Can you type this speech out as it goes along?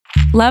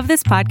Love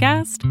this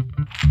podcast?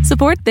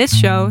 Support this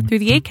show through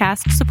the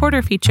Acast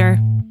supporter feature.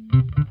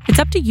 It's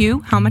up to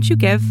you how much you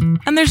give,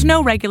 and there's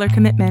no regular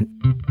commitment.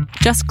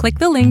 Just click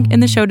the link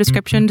in the show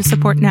description to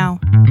support now.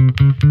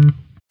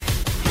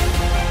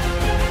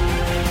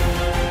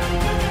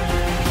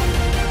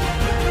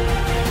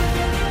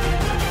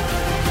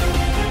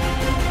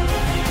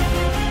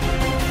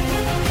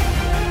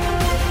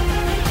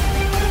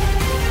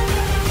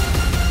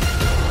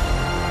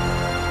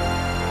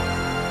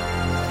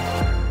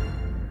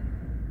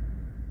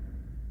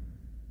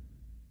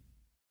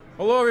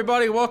 Hello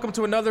everybody, welcome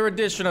to another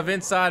edition of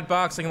Inside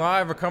Boxing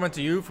Live. We're coming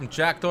to you from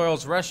Jack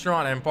Doyle's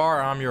Restaurant and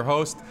Bar. I'm your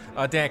host,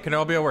 Dan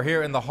Canobio. We're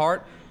here in the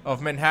heart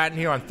of Manhattan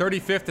here on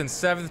 35th and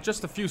 7th,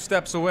 just a few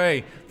steps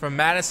away from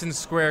Madison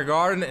Square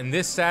Garden. And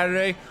this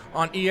Saturday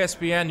on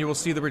ESPN, you will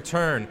see the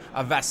return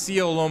of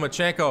Vasyl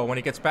Lomachenko when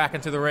he gets back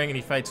into the ring and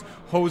he fights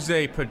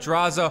Jose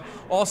Pedraza.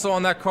 Also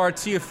on that card,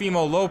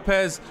 Teofimo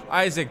Lopez,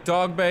 Isaac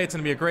Dogbe. It's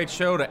going to be a great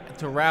show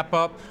to wrap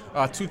up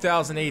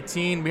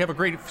 2018. We have a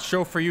great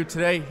show for you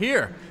today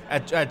here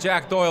at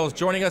Jack Doyle's.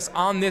 Joining us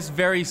on this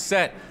very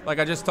set, like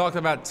I just talked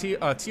about,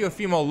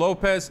 Teofimo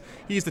Lopez.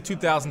 He's the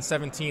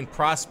 2017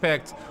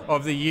 Prospect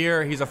of the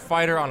Year. He's a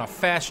fighter on a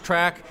fast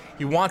track.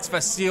 He wants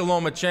Vasyl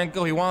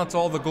Lomachenko. He wants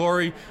all the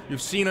glory.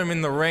 You've seen him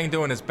in the ring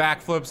doing his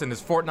backflips and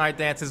his Fortnite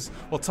dances.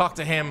 We'll talk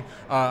to him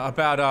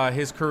about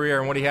his career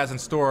and what he has in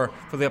store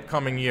for the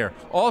upcoming year.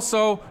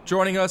 Also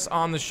joining us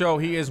on the show,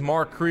 he is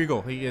Mark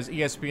Kriegel. He is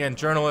ESPN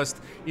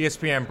journalist,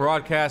 ESPN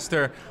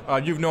broadcaster.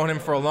 You've known him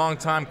for a long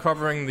time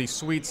covering the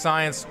sweet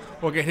science.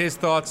 We'll get his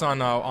thoughts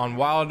on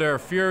Wilder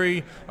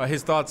Fury,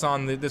 his thoughts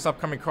on this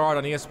upcoming card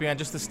on ESPN,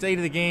 just the state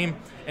of the game,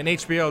 and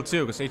HBO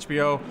too, because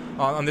HBO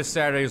on this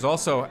Saturday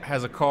also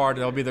has a card.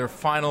 That'll be their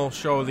final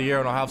show of the year,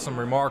 and I'll have some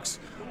remarks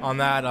on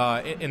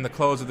that in the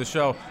close of the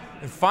show.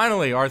 And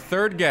finally, our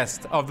third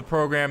guest of the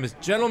program is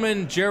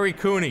gentleman Gerry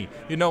Cooney.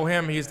 You know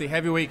him. He's the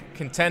heavyweight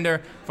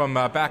contender from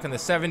back in the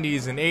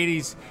 70s and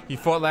 80s. He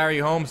fought Larry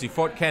Holmes. He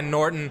fought Ken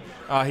Norton.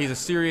 He's a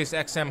Sirius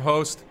XM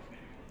host.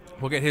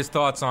 We'll get his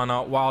thoughts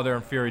on Wilder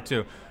and Fury,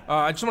 too.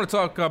 I just want to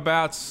talk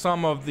about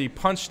some of the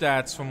punch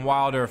stats from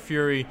Wilder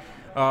Fury.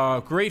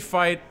 Great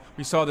fight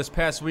we saw this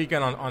past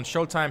weekend on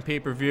Showtime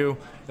pay-per-view.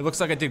 It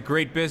looks like it did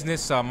great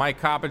business. Mike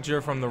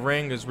Coppinger from The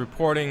Ring is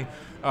reporting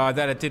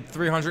that it did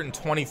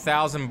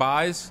 320,000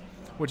 buys,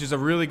 which is a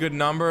really good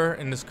number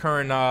in this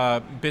current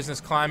business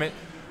climate.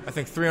 I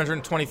think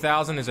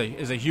 320,000 is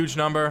a huge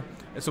number.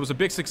 So it was a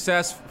big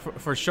success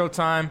for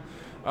Showtime.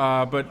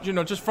 But you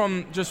know, just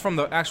from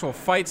the actual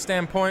fight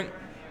standpoint,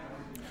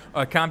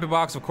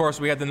 CompuBox, of course,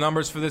 we had the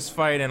numbers for this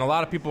fight, and a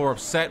lot of people were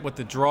upset with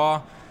the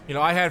draw. You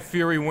know, I had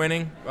Fury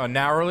winning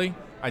narrowly.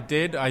 I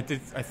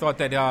thought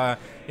that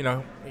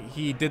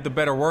he did the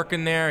better work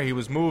in there. He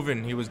was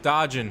moving. He was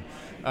dodging.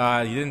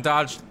 He didn't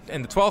dodge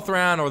in the 12th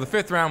round or the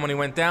 5th round when he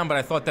went down, but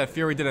I thought that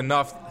Fury did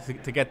enough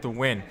to get the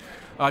win.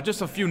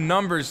 Just a few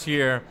numbers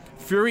here.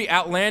 Fury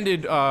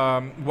outlanded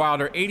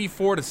Wilder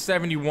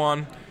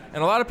 84-71.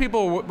 And a lot of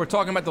people were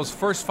talking about those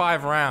first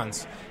 5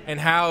 rounds and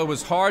how it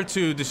was hard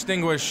to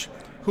distinguish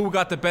who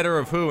got the better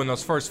of who in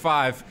those first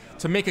 5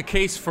 to make a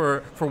case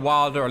for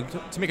Wilder, or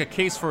to make a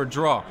case for a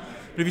draw.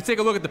 But if you take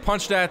a look at the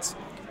punch stats,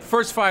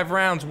 first 5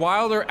 rounds,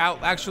 Wilder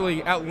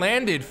actually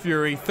outlanded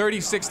Fury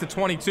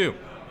 36-22.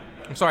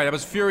 I'm sorry, that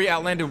was Fury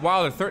outlanded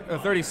Wilder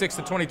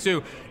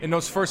 36-22 in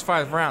those first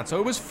 5 rounds. So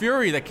it was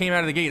Fury that came out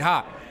of the gate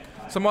hot.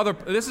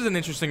 This is an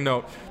interesting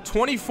note.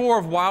 24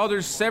 of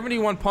Wilder's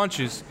 71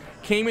 punches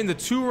came in the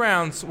 2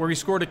 rounds where he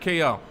scored a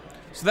KO.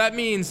 So that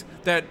means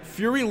that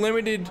Fury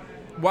limited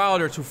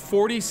Wilder to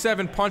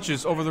 47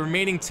 punches over the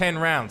remaining 10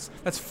 rounds.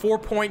 That's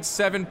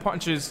 4.7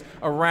 punches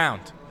a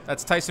round.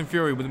 That's Tyson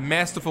Fury with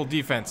masterful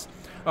defense.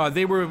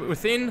 They were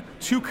within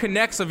 2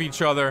 connects of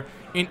each other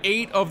in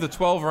 8 of the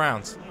 12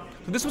 rounds.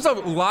 So this was a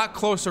lot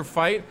closer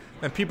fight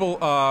than people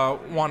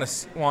want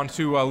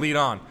to lead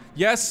on.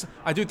 Yes,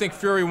 I do think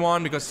Fury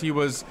won because he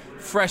was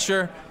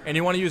fresher, and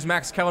you want to use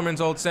Max Kellerman's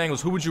old saying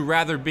was, who would you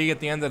rather be at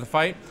the end of the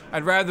fight?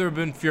 I'd rather have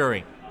been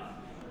Fury.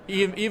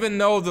 Even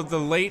though the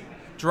late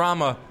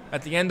drama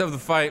at the end of the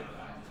fight,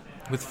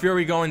 with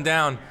Fury going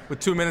down with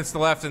 2 minutes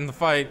left in the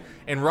fight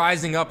and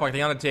rising up like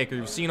The Undertaker,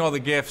 you've seen all the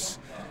GIFs,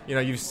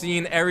 you've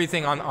seen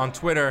everything on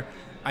Twitter.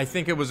 I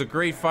think it was a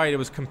great fight. It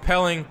was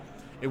compelling.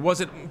 It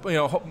wasn't,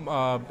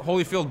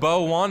 Holyfield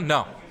Bowe won?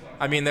 No.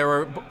 I mean,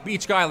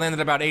 each guy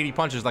landed about 80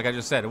 punches, like I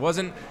just said. It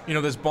wasn't,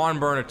 this barn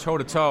burner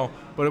toe-to-toe,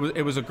 but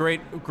it was a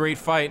great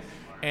fight.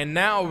 And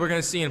now we're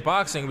going to see in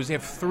boxing, we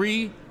have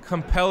 3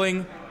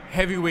 compelling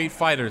heavyweight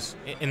fighters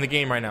in the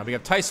game right now. We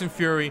have Tyson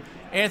Fury,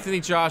 Anthony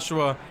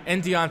Joshua,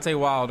 and Deontay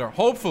Wilder.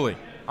 Hopefully,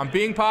 I'm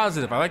being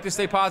positive. I like to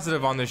stay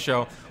positive on this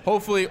show.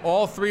 Hopefully,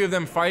 all 3 of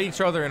them fight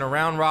each other in a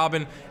round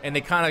robin, and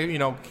they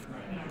kind of,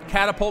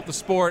 catapult the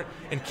sport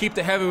and keep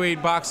the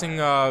heavyweight boxing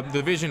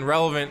division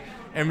relevant,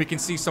 and we can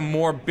see some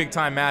more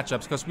big-time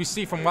matchups. Because we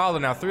see from Wilder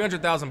now,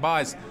 300,000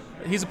 buys.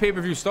 He's a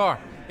pay-per-view star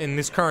in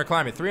this current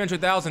climate.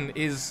 300,000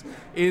 is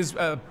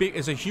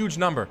a huge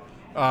number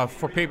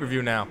for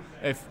pay-per-view now,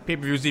 if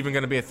pay-per-view is even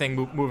going to be a thing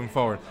moving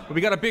forward. But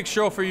we got a big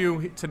show for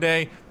you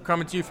today,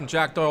 coming to you from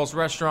Jack Doyle's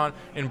Restaurant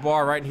and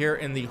Bar right here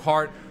in the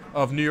heart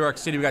of New York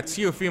City. We got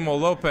Teofimo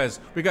Lopez,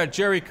 we got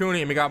Gerry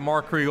Cooney, and we got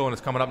Mark Kriegel, and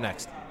it's coming up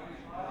next.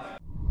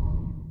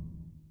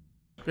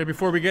 Okay,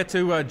 before we get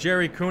to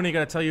Gerry Cooney,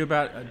 got to tell you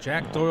about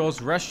Jack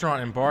Doyle's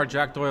Restaurant and Bar.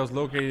 Jack Doyle's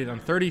located on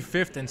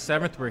 35th and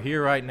 7th. We're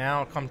here right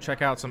now. Come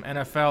check out some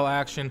NFL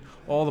action.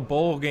 All the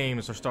bowl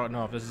games are starting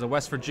off. This is a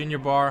West Virginia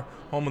bar,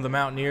 home of the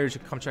Mountaineers. You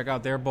can come check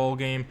out their bowl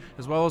game,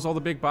 as well as all the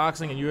big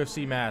boxing and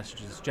UFC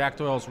matches. Jack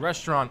Doyle's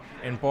Restaurant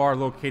and Bar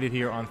located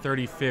here on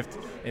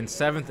 35th and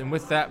 7th. And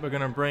with that, we're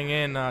going to bring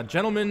in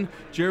gentleman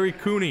Gerry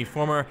Cooney,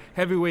 former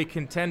heavyweight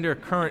contender,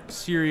 current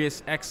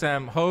Sirius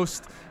XM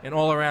host, an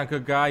all-around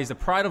good guy. He's the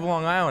pride of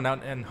Long Island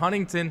out in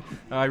Huntington.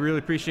 I really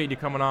appreciate you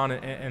coming on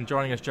and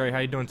joining us, Gerry. How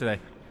you doing today?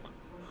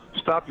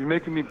 Stop! You're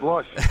making me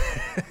blush.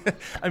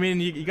 I mean,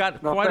 you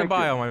got quite a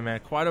bio, my man.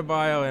 Quite a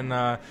bio, and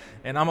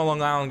I'm a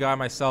Long Island guy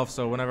myself.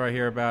 So whenever I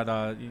hear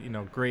about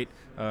great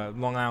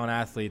Long Island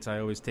athletes, I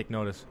always take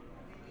notice.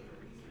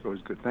 It's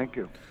always good. Thank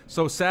you.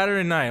 So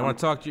Saturday night, I want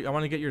to talk to you. I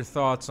want to get your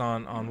thoughts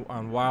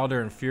on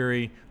Wilder and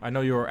Fury. I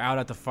know you were out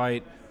at the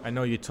fight. I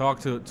know you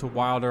talked to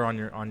Wilder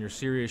on your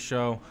Sirius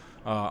show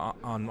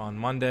on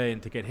Monday,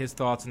 and to get his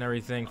thoughts and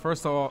everything.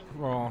 First of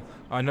all,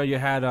 I know you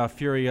had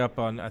Fury up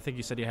on. I think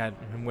you said you had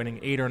him winning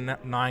 8 or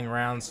 9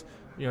 rounds.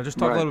 Just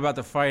talk a little about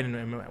the fight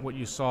and what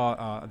you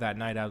saw that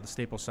night out of the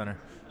Staples Center.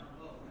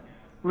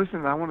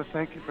 Listen, I want to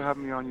thank you for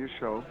having me on your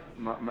show.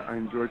 I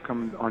enjoyed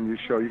coming on your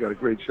show. You got a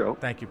great show.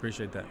 Thank you.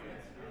 Appreciate that.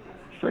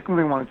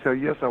 Secondly, I want to tell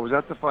you, yes, I was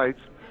at the fights.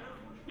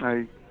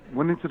 I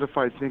went into the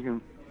fight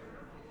thinking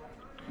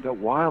that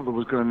Wilder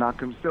was going to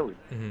knock him silly.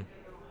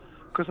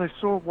 Because I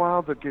saw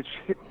Wilder get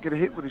a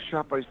hit with a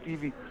shot by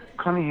Stevie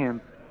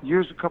Cunningham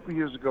a couple of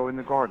years ago in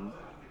the Garden,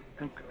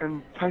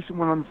 and Tyson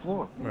went on the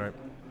floor. Right.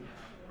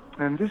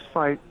 And this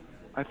fight,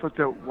 I thought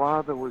that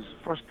Wilder was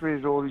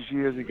frustrated all these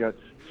years. He got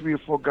 3 or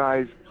 4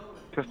 guys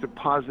tested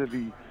positive.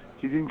 He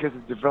didn't get to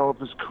develop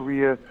his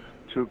career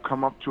to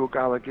come up to a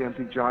guy like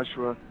Anthony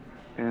Joshua,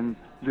 and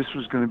this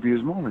was going to be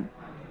his moment.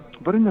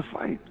 But in the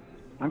fight,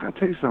 I got to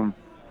tell you something.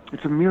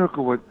 It's a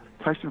miracle what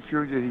Tyson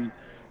Fury did.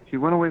 He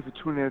went away for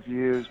 2.5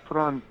 years, put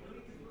on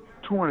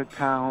 200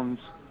 pounds,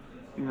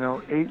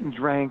 ate and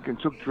drank and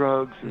took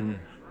drugs and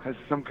has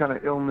some kind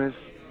of illness.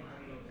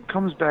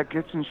 Comes back,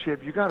 gets in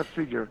shape. You got to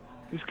figure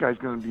this guy's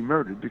going to be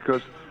murdered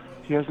because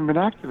he hasn't been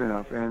active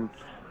enough. And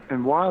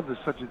Wilder's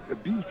such a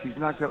beast. He's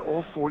knocked out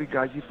all 40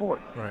 guys he fought.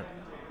 Right.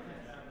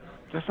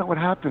 That's not what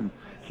happened.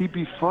 He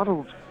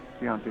befuddled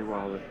Deontay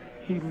Wilder.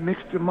 He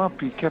mixed him up.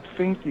 He kept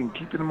feinting,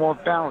 keeping him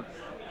off balance.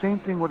 Same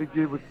thing what he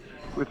did with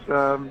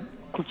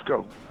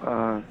Klitschko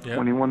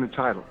when he won the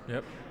title.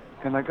 Yep.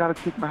 And I got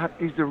to take my hat.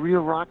 He's the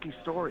real Rocky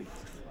story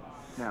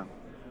now.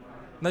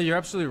 No, you're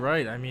absolutely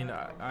right. I mean,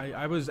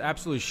 I was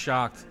absolutely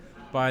shocked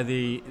by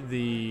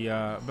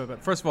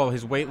but first of all,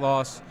 his weight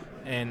loss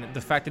and the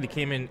fact that he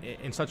came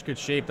in such good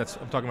shape. I'm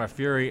talking about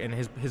Fury and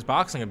his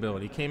boxing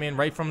ability. He came in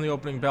right from the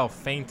opening bell,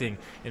 feinting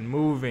and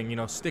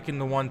moving, sticking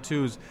the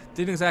 1-2s.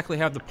 Didn't exactly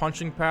have the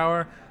punching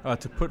power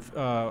to put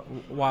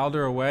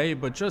Wilder away,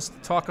 but just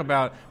talk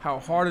about how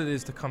hard it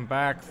is to come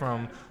back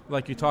from,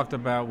 like you talked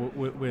about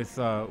with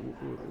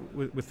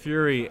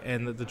Fury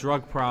and the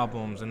drug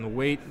problems and the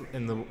weight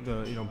and the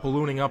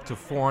ballooning up to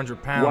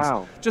 400 pounds.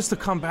 Wow. Just to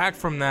come back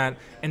from that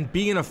and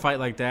be in a fight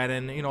like that,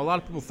 and a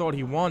lot of people thought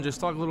he won. Just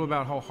talk a little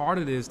about how hard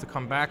it is to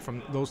come back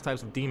from those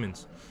types of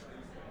demons.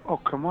 Oh,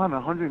 come on,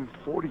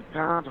 140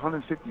 pounds,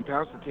 150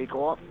 pounds to take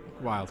off.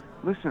 Wild.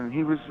 Listen,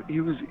 he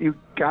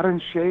got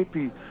in shape.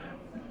 He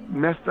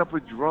messed up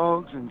with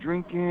drugs and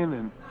drinking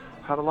and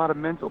had a lot of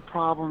mental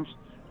problems.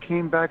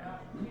 Came back,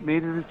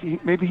 made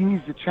it. Maybe he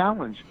needs a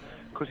challenge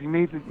because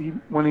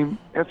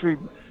after he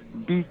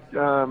beat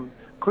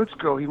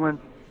Klitschko, he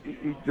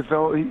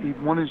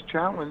won his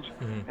challenge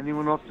and he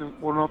went off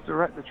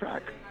the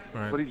track.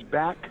 Right. But he's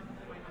back,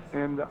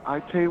 and I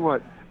tell you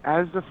what,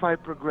 as the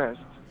fight progressed,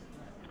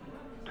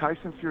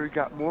 Tyson Fury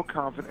got more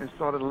confident and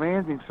started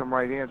landing some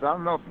right hands. I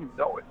don't know if you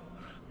know it,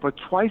 but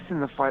twice in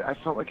the fight, I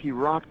felt like he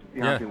rocked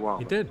Deontay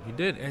Wilder. He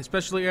did, and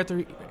especially after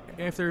he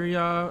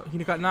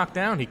got knocked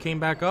down. He came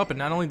back up, and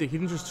not only did he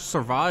didn't just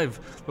survive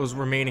those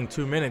remaining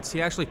 2 minutes,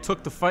 he actually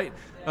took the fight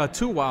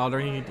to Wilder,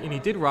 and he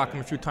did rock him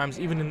a few times,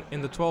 even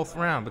in the 12th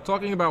round. But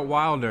talking about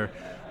Wilder,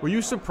 were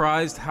you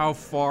surprised how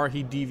far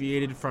he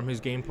deviated from his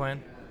game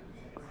plan?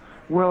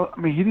 Well, I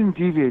mean, he didn't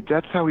deviate.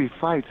 That's how he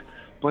fights.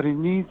 But he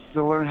needs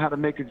to learn how to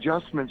make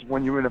adjustments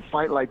when you're in a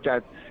fight like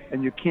that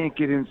and you can't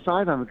get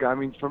inside on the guy. I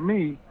mean, for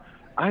me,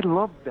 I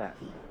love that.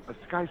 A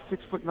guy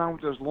 6'9"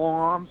 with those long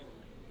arms.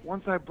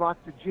 Once I block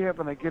the jab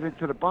and I get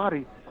into the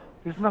body,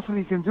 there's nothing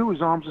he can do.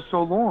 His arms are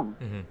so long.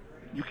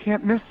 You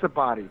can't miss the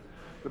body.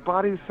 The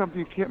body is something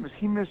you can't miss.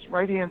 He missed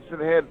right hands to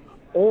the head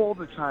all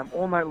the time,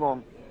 all night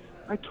long.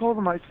 I told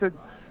him, I said,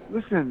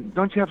 listen,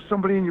 don't you have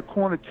somebody in your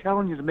corner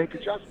telling you to make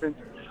adjustments?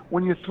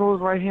 When you throw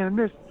the right hand and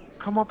miss,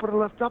 come up with a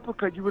left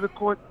uppercut. You would have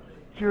caught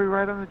Fury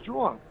right on the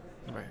jaw.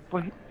 Right.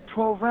 But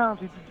 12 rounds,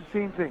 he did the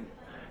same thing.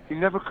 He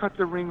never cut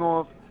the ring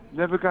off,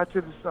 never got to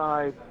the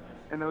side,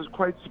 and it was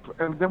quite.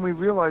 And then we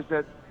realized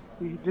that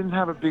he didn't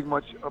have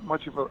much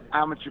of an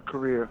amateur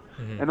career,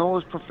 and all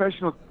his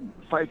professional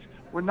fights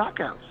were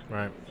knockouts.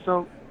 Right.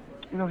 So,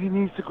 he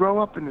needs to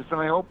grow up in this, and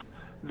I hope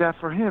that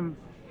for him,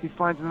 he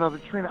finds another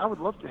trainer. I would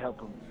love to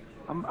help him.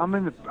 I'm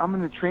in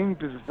the training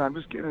business now. I'm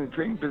just getting in the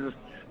training business.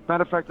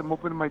 Matter of fact, I'm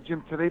opening my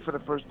gym today for the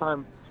first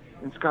time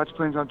in Scotch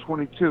Plains on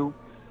 22,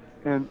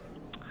 and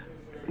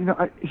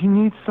he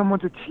needs someone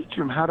to teach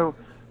him how to,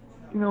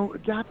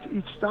 adapt to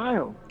each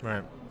style.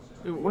 Right.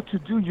 What to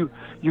do?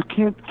 You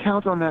can't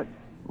count on that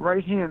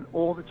right hand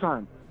all the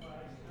time.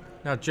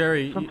 Now,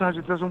 Gerry, sometimes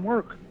it doesn't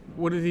work.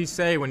 What did he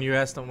say when you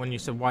asked him? When you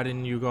said, "Why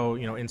didn't you go,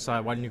 inside?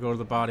 Why didn't you go to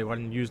the body? Why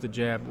didn't you use the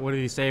jab?" What did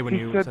he say when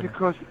you said? He said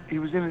because he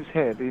was in his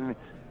head.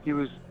 He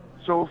was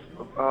so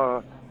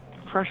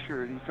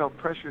pressured. He felt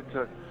pressured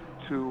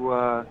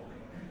to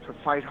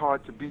fight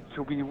hard to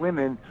be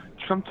women.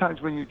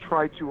 Sometimes when you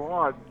try too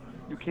hard,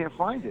 you can't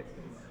find it.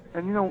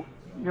 And I'm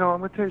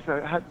gonna tell you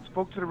something. I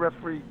spoke to the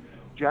referee,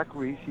 Jack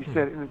Reese. He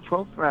said in the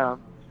 12th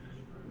round,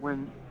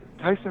 when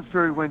Tyson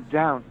Fury went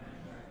down,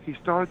 he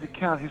started to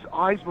count. His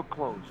eyes were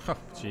closed. Oh,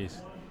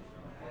 jeez.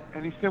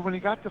 And he said when he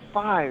got to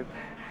 5,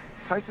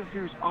 Tyson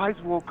Fury's eyes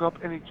woke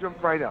up and he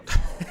jumped right up.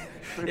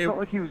 So it felt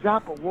like he was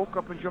out, but woke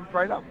up and jumped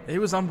right up. It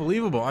was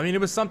unbelievable. I mean,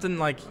 it was something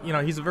like,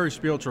 he's a very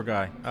spiritual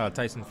guy,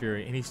 Tyson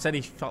Fury, and he said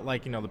he felt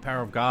like, the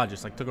power of God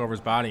just took over his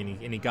body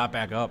and he got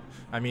back up.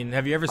 I mean,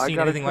 have you ever seen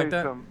anything like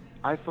that?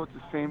 I thought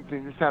the same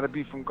thing. This had to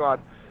be from God,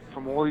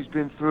 from all he's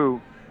been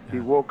through. He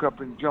woke up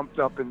and jumped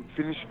up and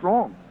finished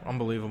strong.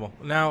 Unbelievable.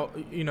 Now,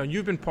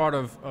 you've been part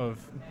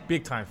of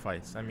big-time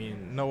fights. I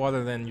mean, no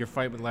other than your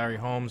fight with Larry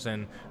Holmes,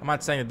 and I'm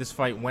not saying that this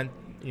fight went,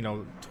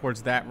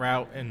 towards that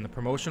route and the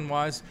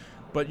promotion-wise,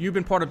 but you've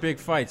been part of big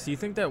fights. Do you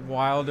think that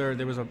Wilder,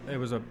 there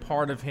was a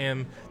part of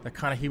him that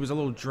kind of he was a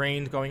little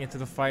drained going into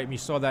the fight? And you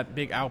saw that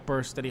big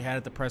outburst that he had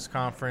at the press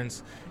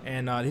conference,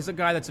 and he's a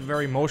guy that's a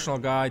very emotional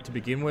guy to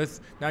begin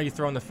with. Now you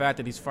throw in the fact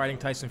that he's fighting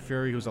Tyson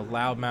Fury, who's a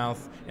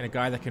loudmouth and a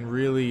guy that can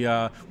really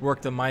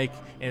work the mic,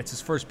 and it's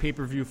his first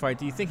pay-per-view fight.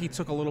 Do you think he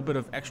took a little bit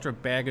of extra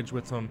baggage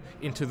with him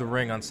into the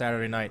ring on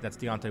Saturday night? That's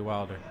Deontay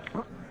Wilder.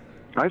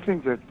 I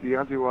think that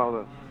Deontay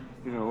Wilder,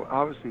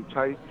 obviously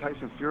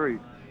Tyson Fury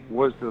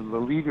was the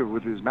leader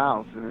with his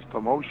mouth and his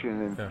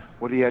promotion and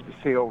what he had to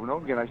say over and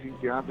over again. I think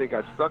Deontay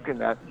got stuck in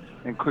that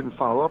and couldn't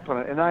follow up on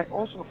it. And I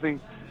also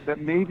think that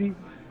maybe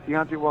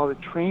Deontay Wilder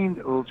trained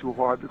a little too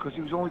hard because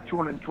he was only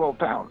 212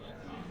 pounds.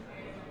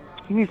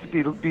 He needs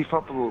to beef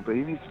up a little bit.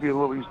 He needs to be he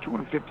was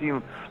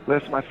 215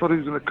 less. I thought he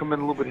was going to come in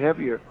a little bit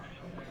heavier.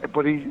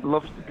 But he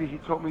loves to be, he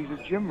told me he's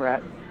a gym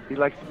rat. He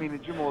likes to be in the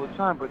gym all the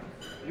time. But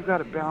you got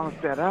to balance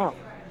that out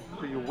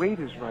so your weight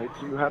is right,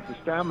 so you have the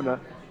stamina.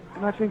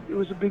 And I think it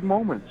was a big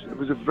moment. It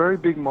was a very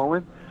big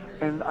moment,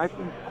 and I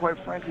think,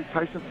 quite frankly,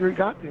 Tyson Fury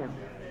got to him.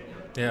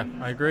 Yeah,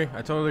 I agree.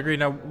 I totally agree.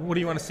 Now, what do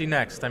you want to see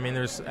next? I mean,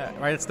 there's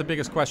right. It's the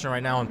biggest question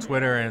right now on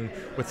Twitter and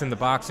within the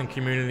boxing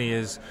community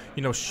is,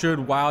 should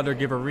Wilder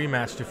give a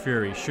rematch to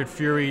Fury? Should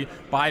Fury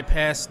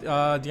bypass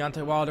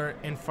Deontay Wilder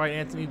and fight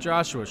Anthony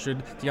Joshua?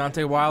 Should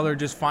Deontay Wilder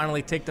just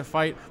finally take the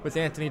fight with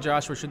Anthony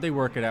Joshua? Should they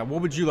work it out?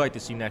 What would you like to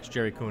see next,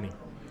 Gerry Cooney?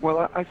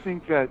 Well, I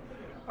think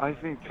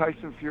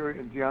Tyson Fury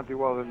and Deontay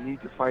Wilder need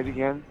to fight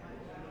again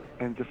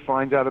and to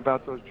find out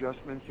about those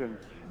adjustments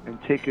and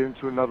take it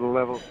into another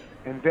level.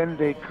 And then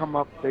they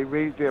they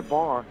raise their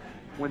bar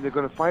when they're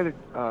going to fight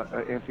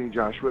Anthony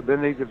Joshua.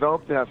 Then they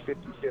develop to have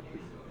 50-50.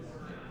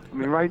 I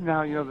mean, right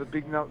now, the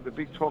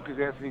big talk is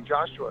Anthony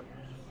Joshua.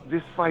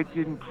 This fight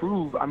didn't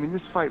prove. I mean,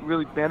 this fight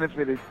really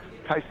benefited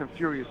Tyson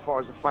Fury as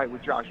far as the fight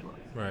with Joshua.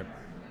 Right.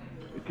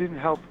 It didn't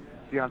help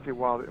Deontay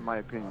Wilder, in my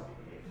opinion.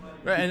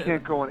 Right, he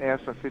can't go and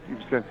ask for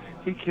 50%.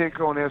 He can't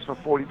go and ask for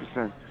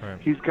 40%.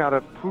 Right. He's got to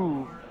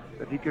prove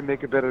that he can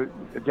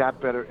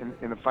adapt better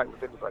in a fight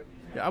with anybody.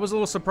 Yeah, I was a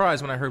little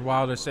surprised when I heard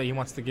Wilder say he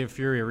wants to give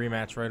Fury a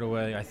rematch right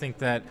away. I think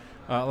that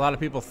a lot of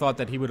people thought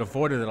that he would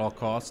avoid it at all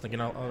costs. Like,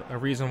 a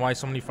reason why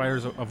so many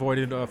fighters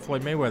avoided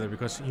Floyd Mayweather,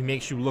 because he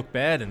makes you look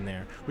bad in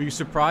there. Were you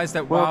surprised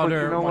that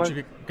Wilder wants you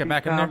to get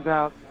back in there? He found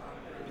out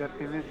that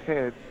in his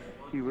head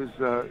he was,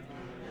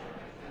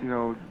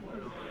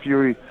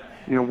 Fury,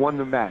 won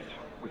the match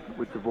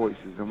with the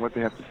voices and what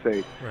they have to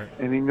say. Right.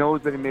 And he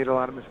knows that he made a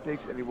lot of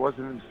mistakes and he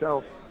wasn't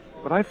himself.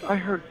 But I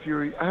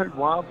heard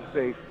Wilder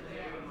say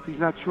he's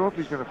not sure if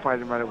he's going to fight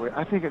him right away.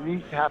 I think it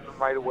needs to happen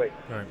right away.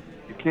 Right.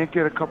 You can't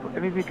get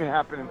anything can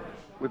happen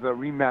with a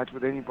rematch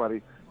with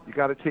anybody. You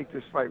got to take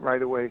this fight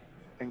right away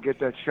and get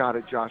that shot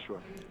at Joshua.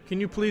 Can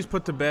you please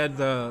put to bed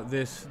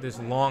this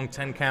long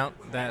 10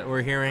 count that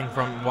we're hearing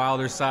from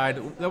Wilder's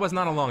side? That was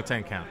not a long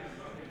 10 count.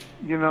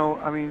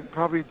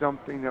 Probably a dumb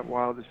thing that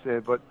Wilder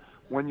said, but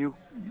when you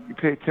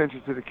pay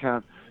attention to the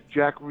count,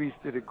 Jack Reese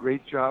did a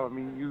great job. I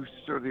mean, you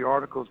saw the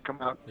articles come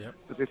out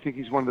that they think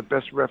he's one of the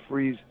best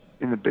referees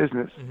in the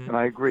business, and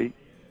I agree.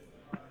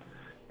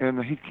 And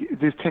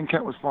this 10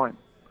 count was fine.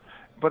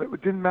 But it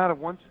didn't matter.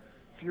 Once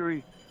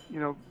Fury,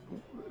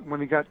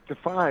 when he got to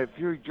 5,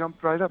 Fury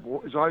jumped right up.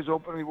 His eyes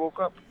open and he woke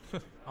up.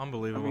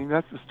 Unbelievable. I mean,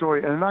 that's the story.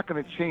 And they're not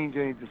going to change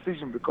any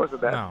decision because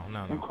of that.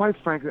 No. And quite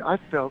frankly, I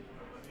felt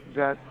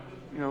that,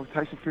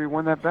 Tyson Fury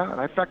won that bout.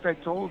 In fact, I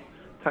told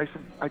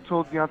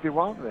Deontay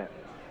Wilder that.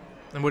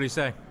 And what did he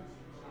say?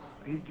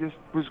 He just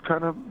was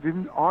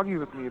didn't argue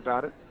with me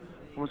about it,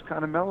 and was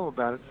kind of mellow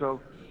about it. So,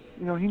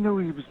 he knew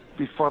he was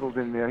befuddled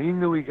in there. He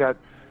knew he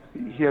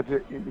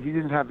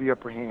didn't have the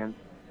upper hand.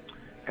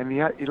 And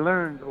he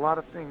learned a lot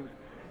of things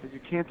that you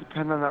can't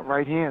depend on that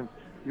right hand.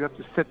 You have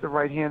to set the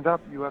right hand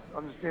up. You have to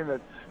understand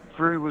that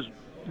Fury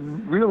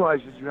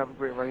realizes you have a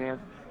great right hand.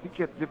 He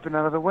kept dipping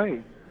out of the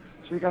way.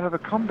 So you got to have a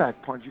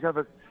comeback punch. You have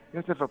to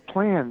have a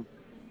plan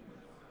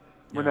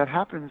when that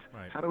happens,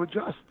 how to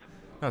adjust.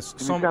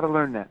 You've got to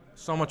learn that.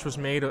 So much was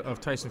made of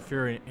Tyson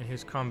Fury in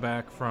his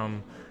comeback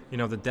from,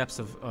 the depths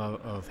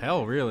of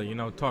hell, really.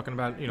 Talking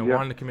about,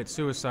 wanting to commit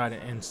suicide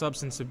and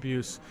substance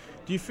abuse.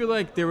 Do you feel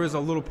like there was a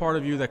little part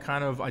of you that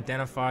kind of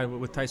identified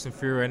with Tyson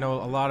Fury? I know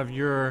a lot of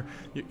your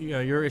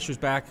issues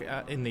back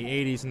in the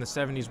 80s and the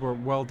 70s were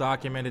well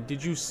documented.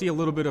 Did you see a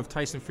little bit of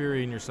Tyson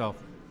Fury in yourself?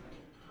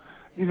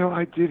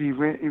 I did. He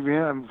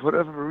ran,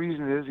 whatever the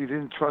reason is, he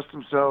didn't trust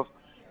himself.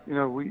 We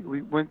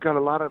got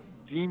a lot of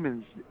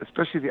demons,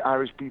 especially the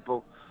Irish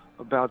people,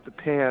 about the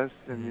past,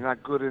 and you're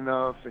not good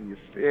enough, and you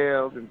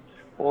failed, and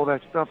all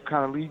that stuff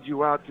kind of leads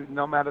you out to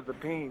numb out of the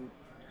pain.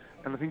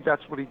 And I think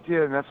that's what he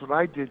did, and that's what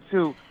I did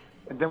too.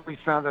 And then we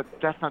found that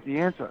that's not the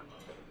answer.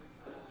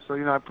 So,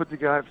 I put the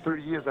guy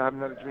 30 years. I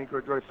haven't had a drink or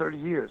a drug 30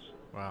 years.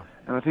 Wow.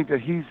 And I think that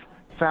he's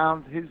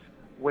found his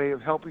way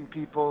of helping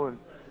people and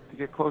to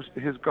get close to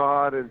his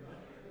God and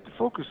to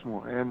focus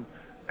more. And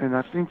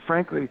I think,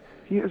 frankly,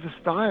 he has a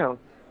style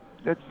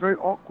that's very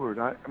awkward.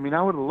 I would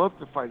have loved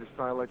to fight a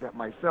style like that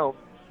myself,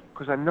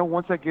 because I know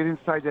once I get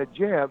inside that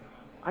jab,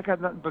 I got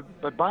nothing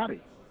but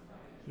body.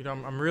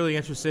 I'm really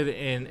interested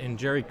in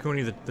Gerry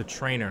Cooney, the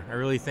trainer. I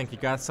really think you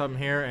got something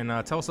here. And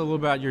tell us a little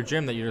about your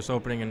gym that you're just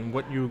opening and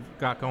what you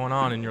got going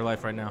on in your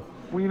life right now.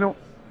 Well,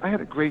 I had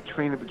a great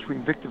trainer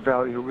between Victor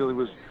Valley, who really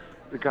was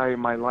the guy in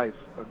my life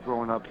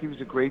growing up. He was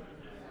a great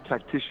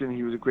tactician.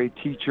 He was a great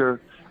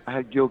teacher. I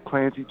had Gil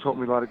Clancy, taught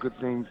me a lot of good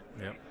things.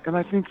 Yep. And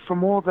I think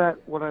from all that,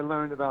 what I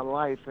learned about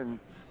life and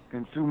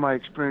through my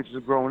experiences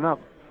of growing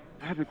up,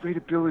 I had the great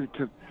ability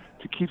to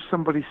keep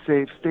somebody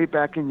safe, stay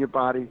back in your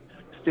body,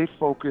 stay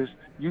focused,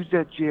 use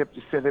that jab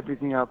to set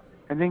everything up,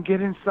 and then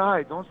get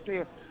inside. Don't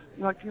stay,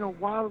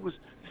 while it was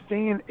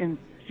staying in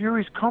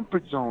Fury's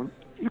comfort zone,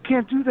 you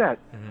can't do that.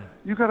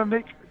 Mm-hmm. You got to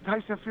make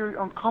Tyson Fury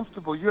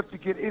uncomfortable. You have to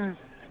get in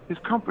his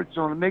comfort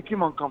zone and make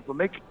him uncomfortable,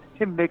 make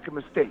him make a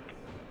mistake.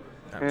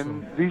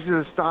 Absolutely. And these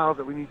are the styles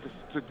that we need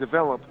to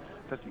develop,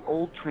 that the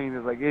old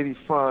trainers like Eddie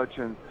Fudge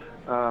and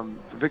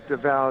Victor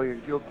Valley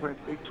and Gil Clancy,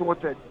 they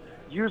taught that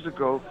years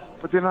ago,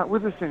 but they're not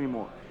with us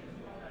anymore.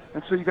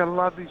 And so you got a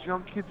lot of these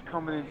young kids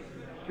coming in.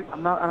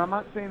 I'm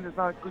not saying there's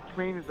not good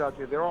trainers out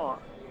there. There are.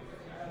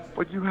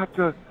 But you have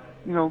to,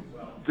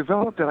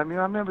 develop that. I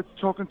remember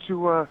talking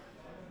to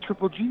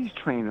Triple G's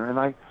trainer,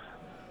 and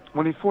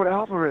when he fought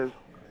Alvarez,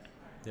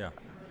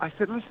 I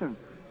said, listen,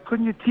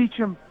 couldn't you teach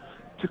him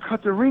to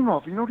cut the ring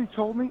off? You know what he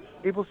told me,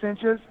 Abel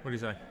Sanchez? What did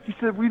he say? He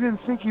said, we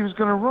didn't think he was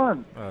going to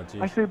run. Oh,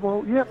 geez. I said,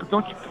 well, yeah, but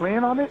don't you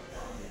plan on it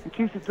in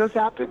case it does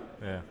happen?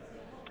 Yeah.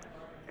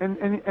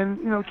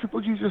 And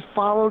Triple G just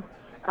followed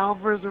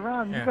Alvarez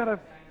around. You got to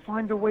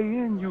find a way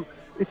in.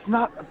 It's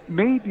not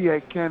maybe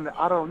I can.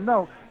 I don't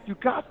know. You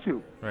got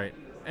to. Right.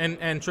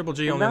 And Triple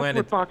G only that's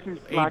landed. That's what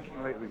boxing's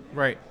lacking lately.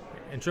 Right.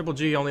 And Triple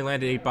G only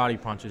landed 8 body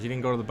punches. He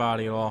didn't go to the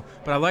body at all.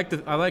 But I like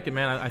it,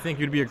 man. I think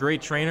you'd be a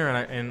great trainer,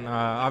 and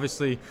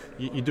obviously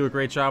you do a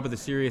great job with the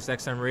Sirius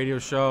XM radio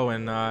show,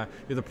 and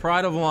you're the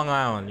pride of Long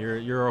Island.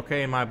 You're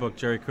okay in my book,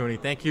 Gerry Cooney.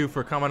 Thank you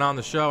for coming on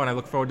the show, and I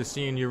look forward to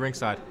seeing you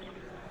ringside.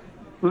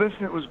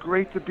 Listen, it was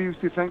great to be with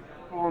you. Thank you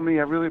for calling me.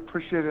 I really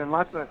appreciate it, and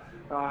lots of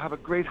have a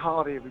great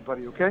holiday,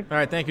 everybody. Okay. All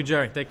right. Thank you,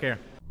 Gerry. Take care.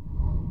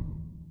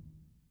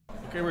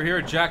 Okay, we're here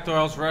at Jack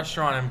Doyle's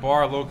Restaurant and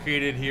Bar,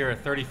 located here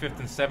at 35th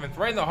and 7th,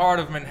 right in the heart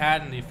of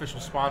Manhattan, the official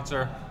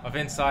sponsor of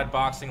Inside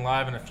Boxing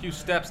Live. And a few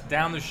steps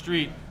down the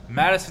street,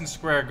 Madison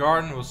Square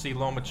Garden, we'll see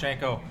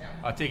Lomachenko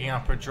taking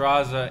on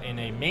Pedraza in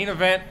a main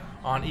event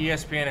on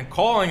ESPN. And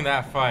calling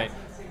that fight,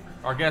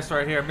 our guest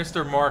right here,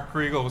 Mr. Mark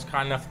Kriegel, was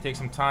kind enough to take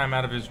some time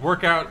out of his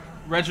workout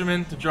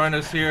regimen to join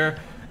us here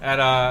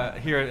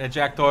at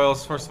Jack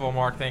Doyle's. First of all,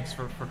 Mark, thanks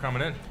for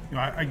coming in.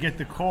 I get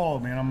the call,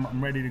 man.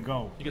 I'm ready to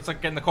go. It's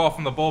like getting the call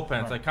from the bullpen.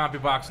 Right. It's like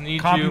CompuBox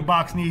needs you.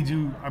 CompuBox needs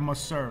you. I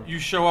must serve. You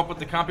show up with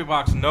the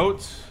CompuBox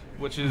notes,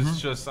 which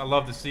is just, I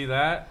love to see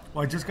that.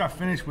 Well, I just got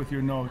finished with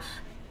your notes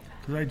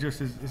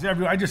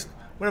because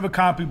whatever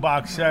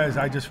CompuBox says,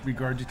 I just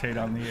regurgitate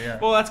on the air.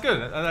 Well, that's good.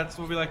 That's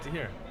what we like to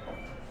hear.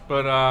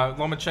 But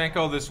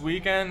Lomachenko this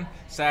weekend,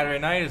 Saturday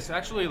night, is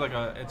actually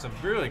it's a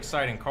really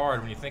exciting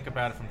card when you think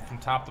about it from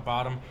top to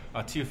bottom.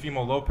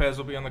 Teofimo Lopez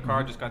will be on the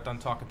card. Just got done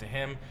talking to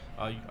him.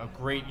 A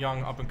great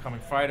young up-and-coming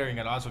fighter. You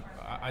got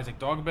Isaac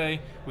Dogbe,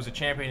 who's a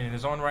champion in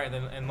his own right,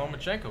 and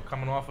Lomachenko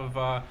coming off of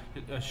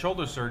a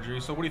shoulder surgery.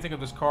 So what do you think of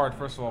this card,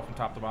 first of all, from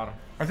top to bottom?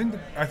 I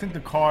think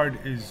the card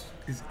is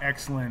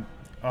excellent.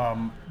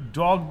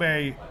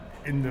 Dogbe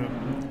in the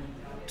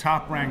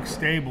top-ranked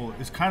stable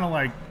is kind of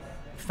like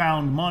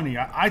found money.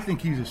 I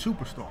think he's a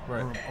superstar,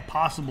 right, or a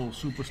possible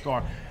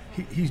superstar.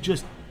 He's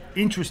just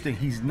interesting.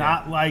 He's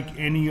not like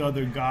any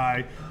other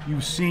guy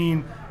you've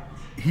seen.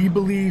 He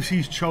believes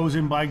he's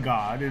chosen by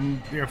God,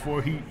 and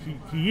therefore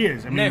he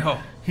is. I mean,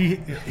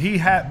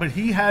 but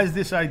he has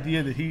this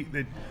idea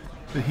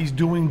that he's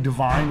doing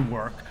divine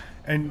work,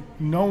 and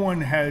no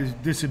one has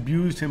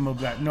disabused him of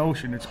that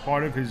notion. It's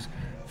part of his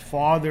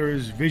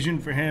father's vision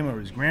for him, or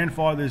his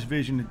grandfather's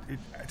vision.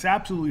 It's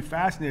absolutely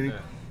fascinating,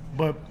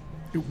 but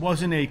it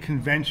wasn't a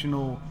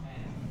conventional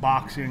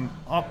boxing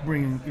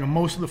upbringing.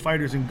 Most of the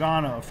fighters in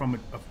Ghana are from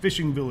a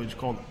fishing village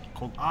called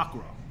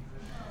Accra.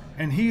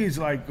 And he is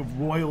like of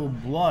royal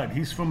blood.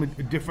 He's from a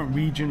different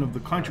region of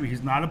the country.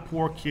 He's not a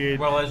poor kid.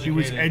 Well-educated. He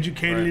was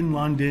educated in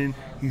London.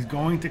 He's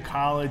going to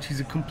college. He's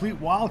a complete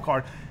wild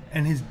card.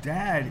 And his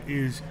dad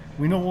is,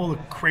 we know all the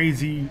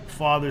crazy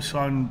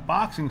father-son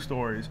boxing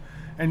stories.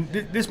 And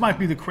this might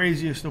be the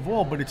craziest of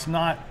all, but it's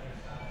not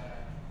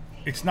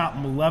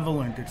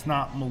malevolent, it's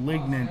not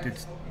malignant.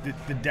 It's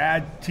the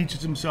dad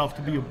teaches himself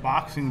to be a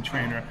boxing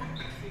trainer,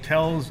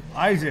 tells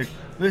Isaac,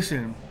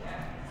 listen,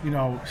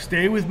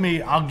 stay with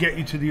me, I'll get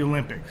you to the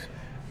Olympics.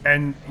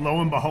 And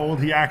lo and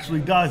behold, he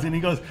actually does. And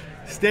he goes,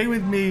 stay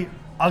with me,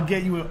 I'll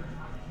get you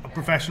a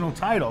professional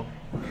title.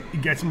 He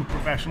gets him a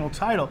professional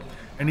title.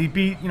 And he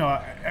beat,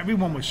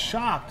 everyone was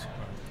shocked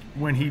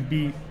when he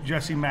beat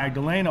Jesse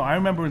Magdaleno. I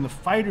remember in the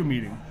fighter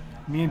meeting,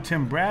 me and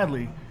Tim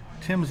Bradley,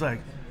 Tim's like,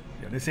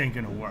 yeah, this ain't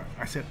gonna work.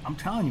 I said, I'm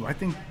telling you, I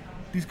think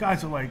these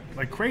guys are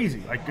like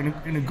crazy, like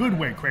in a good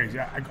way crazy.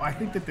 I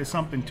think that there's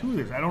something to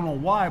this. I don't know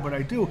why, but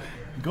I do.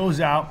 He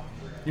goes out,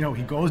 he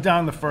goes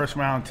down the first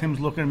round. Tim's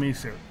looking at me,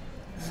 said,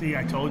 see,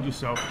 I told you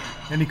so.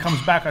 Then he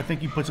comes back, I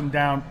think he puts him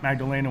down,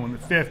 Magdaleno, in the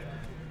 5th,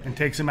 and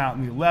takes him out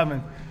in the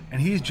 11th.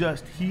 And he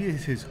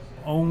is his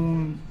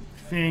own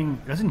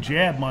thing. Doesn't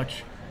jab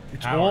much.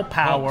 It's all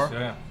power.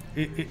 Pumps,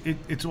 yeah.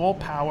 It's all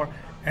power.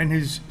 And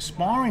his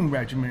sparring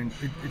regimen,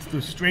 it's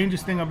the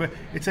strangest thing ever.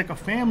 It's like a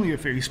family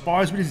affair. He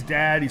spars with his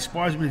dad. He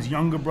spars with his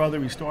younger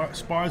brother. He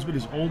spars with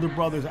his older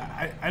brothers.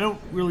 I don't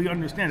really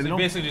understand. So he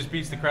basically just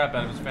beats the crap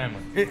out of his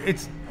family.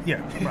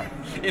 Right.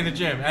 In the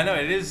gym. I know,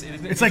 it is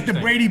it's like the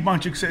Brady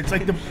Bunch. It's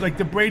like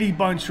the Brady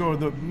Bunch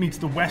meets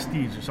the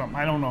Westies or something.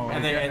 I don't know.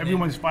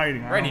 Everyone's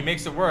fighting. Right, he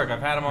makes it work. I've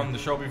had him on the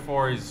show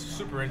before. He's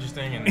super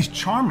interesting. And he's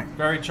charming.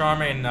 Very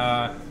charming.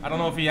 I don't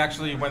know if he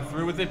actually went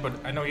through with it,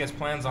 but I know he has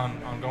plans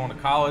on going to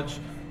college.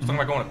 He's talking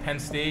about going to Penn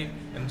State,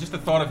 and just the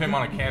thought of him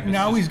on a campus.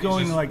 Now he's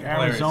going to hilarious.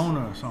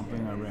 Arizona or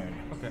something. I read.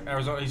 Okay,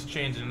 Arizona. He's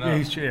changing it up. Yeah,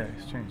 he's changed.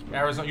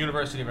 Arizona,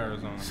 University of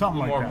Arizona. Something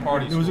like more that.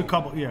 Party there was a school.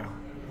 couple. Yeah.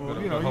 Well,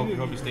 I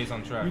hope he stays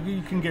on track.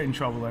 You can get in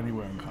trouble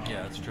anywhere in college.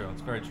 Yeah, that's true.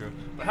 It's very true.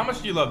 But how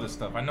much do you love this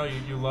stuff? I know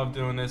you love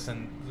doing this,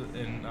 and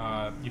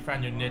you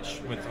found your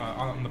niche with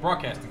on the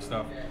broadcasting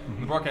stuff,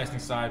 on the broadcasting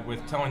side,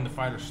 with telling the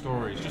fighter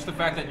stories. Just the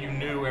fact that you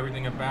knew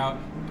everything about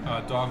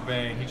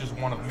Dogbe, he's just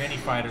one of many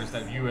fighters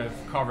that you have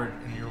covered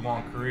in your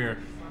long career.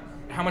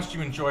 How much do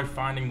you enjoy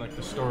finding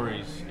the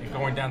stories and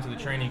going down to the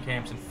training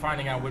camps and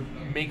finding out what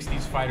makes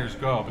these fighters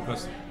go?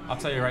 Because I'll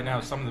tell you right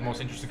now, some of the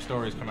most interesting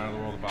stories come out of the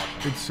world of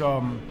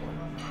boxing.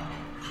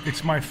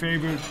 It's my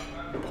favorite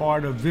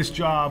part of this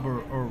job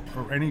or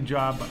any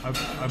job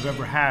I've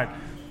ever had.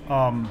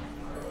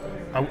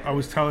 I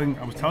was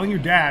telling your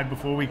dad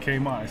before we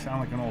came on. I sound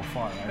like an old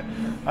fart.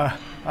 Right?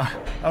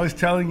 I was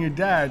telling your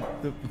dad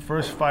the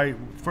first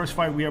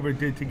fight we ever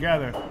did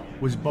together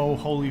was Bo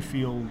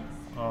Holyfield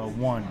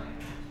won,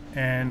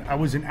 and I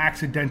was an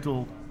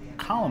accidental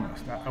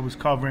columnist. I was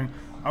covering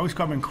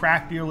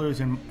crack dealers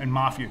and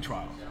mafia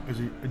trials as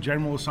a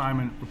general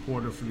assignment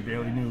reporter for the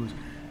Daily News.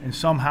 And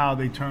somehow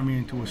they turned me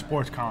into a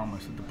sports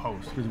columnist at the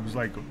Post because it was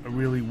like a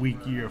really weak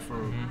year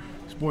for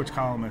sports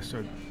columnists.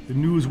 So the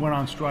news went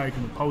on strike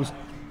and the Post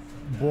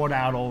bought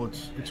out all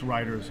its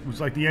writers. It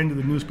was like the end of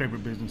the newspaper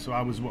business, so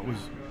I was what was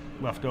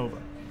left over.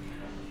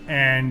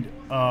 And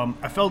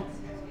I felt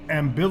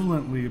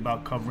ambivalently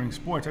about covering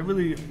sports. I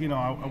really,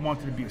 I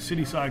wanted to be a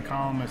city-side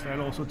columnist. I had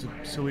all sorts of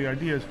silly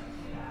ideas.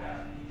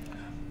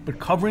 But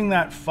covering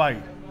that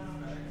fight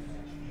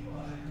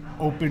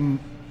opened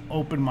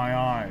my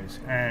eyes,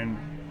 and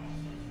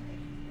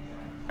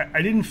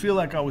I didn't feel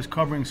like I was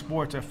covering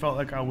sports. I felt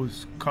like I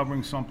was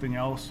covering something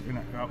else, and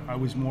I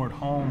was more at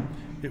home.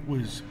 It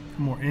was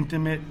more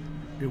intimate.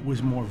 It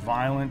was more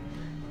violent.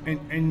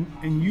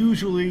 And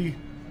usually,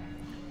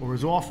 or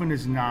as often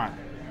as not,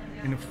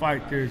 in a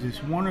fight, there's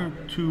this one or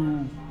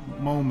two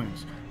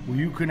moments where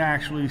you can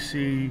actually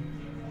see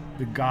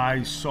the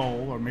guy's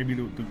soul, or maybe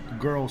the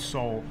girl's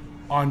soul,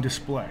 on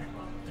display.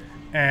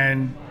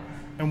 And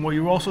what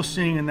you're also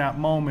seeing in that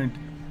moment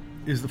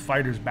is the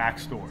fighter's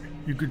backstory.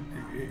 You could,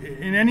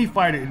 in any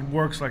fight, it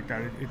works like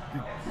that.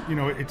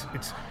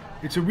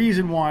 It's a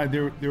reason why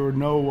there are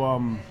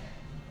no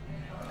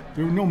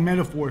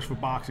metaphors for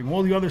boxing.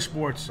 All the other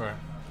sports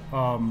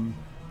are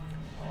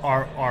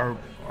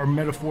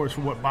metaphors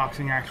for what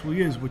boxing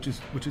actually is, which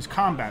is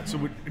combat.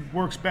 So it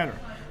works better.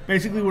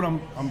 Basically, what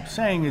I'm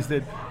saying is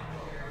that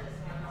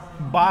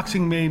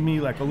boxing made me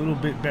like a little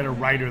bit better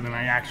writer than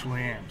I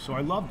actually am. So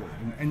I loved it,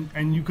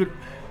 and you could,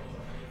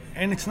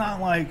 and it's not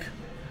like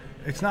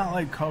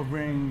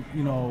covering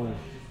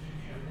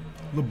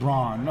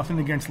LeBron. Nothing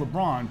against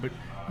LeBron, but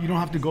you don't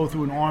have to go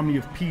through an army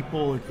of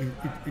people.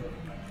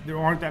 There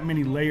aren't that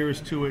many layers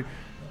to it.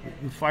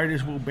 The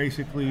fighters will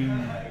basically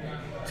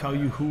tell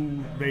you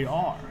who they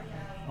are,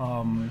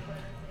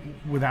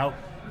 without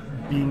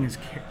being as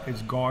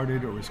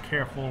guarded or as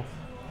careful,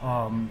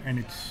 and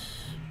it's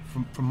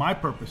from my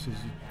purposes,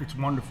 it's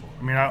wonderful.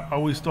 I mean, I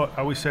always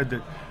said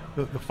that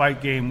the fight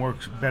game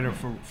works better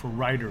for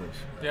writers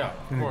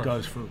than it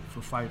does for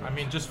fighters. I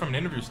mean, just from an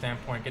interview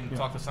standpoint, getting to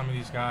talk to some of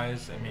these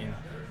guys, I mean,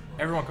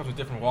 everyone comes with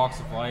different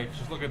walks of life.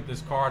 Just look at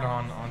this card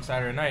on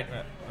Saturday night,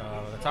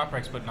 the Top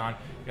Rank's putting on.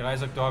 You got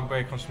Isaac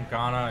Dogboe, comes from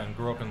Ghana and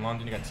grew up in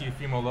London. You got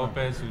Teofimo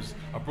Lopez, who's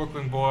a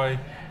Brooklyn boy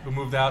who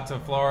moved out to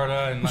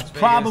Florida and Las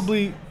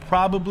Vegas.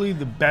 Probably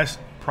the best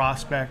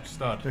prospect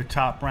Stud. that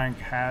Top Rank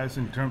has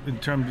in terms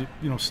of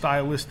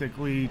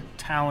stylistically,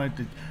 talent.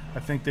 I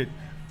think that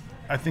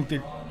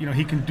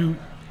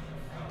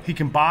he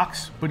can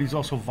box, but he's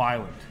also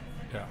violent.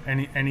 Yeah.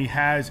 And he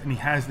has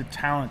the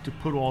talent to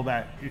put all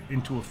that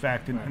into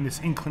effect, and this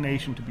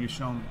inclination to be a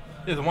showman.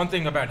 Yeah, the one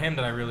thing about him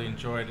that I really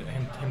enjoyed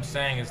him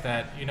saying is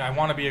that I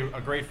want to be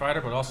a great fighter,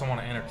 but also want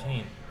to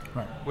entertain,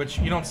 right? Which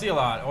you don't see a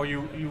lot, or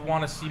you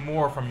want to see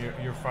more from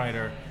your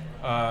fighter.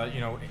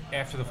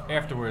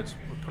 Afterwards,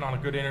 put on a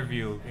good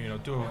interview.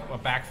 Do a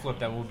backflip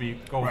that will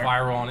go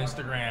viral on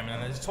Instagram,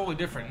 and it's totally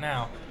different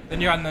now.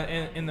 Then you got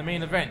in the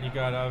main event, you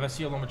got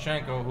Vasyl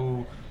Lomachenko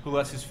who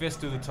lets his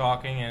fist do the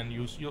talking, and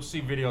you'll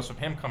see videos of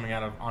him coming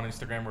out on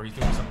Instagram where he's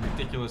doing some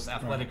ridiculous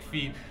athletic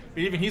feat.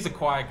 But even he's a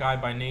quiet guy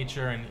by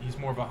nature, and he's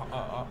more of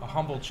a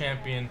humble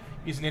champion.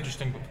 He's an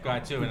interesting guy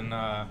too, and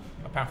a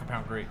pound for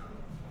pound great.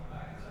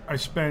 I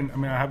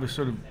have a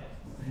sort of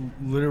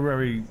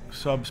literary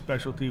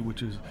subspecialty,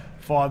 which is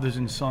fathers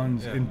and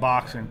sons in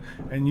boxing,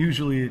 and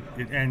usually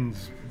it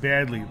ends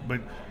badly.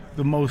 But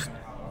the most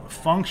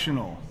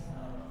functional,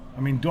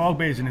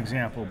 Dogboe is an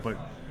example, but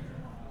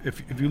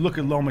if you look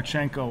at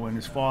Lomachenko and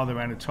his father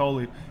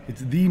Anatoly,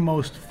 it's the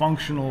most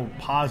functional,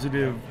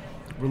 positive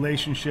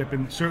relationship,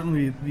 and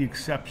certainly the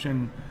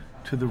exception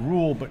to the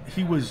rule. But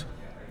he was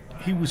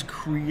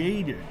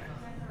created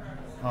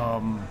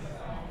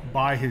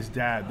by his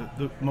dad.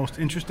 The most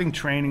interesting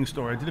training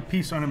story. I did a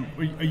piece on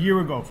him a year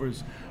ago for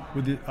his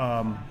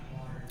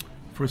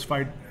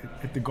fight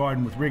at the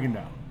Garden with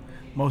Rigondeaux.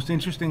 Most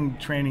interesting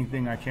training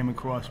thing I came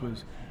across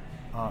was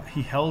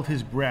he held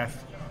his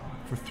breath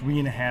for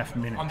 3.5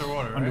 minutes.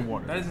 Underwater,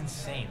 right? That is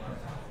insane.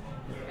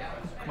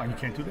 Come on, you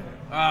can't do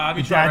that.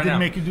 Your dad didn't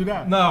make you do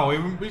that? No,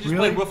 we just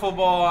played wiffle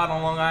ball out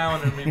on Long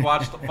Island, and we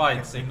watched the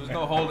fights. There was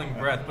no holding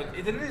breath. But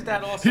didn't his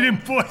dad also... He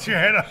didn't force your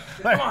head up.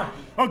 Come on.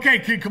 Okay,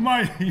 kid, come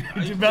on. You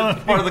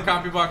developed part of the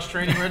CompuBox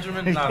training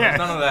regimen? No, there's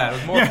none of that. It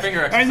was more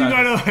finger exercises. And you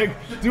gotta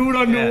do it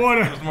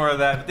underwater. Yeah, it was more of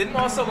that. But didn't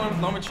also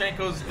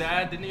Lomachenko's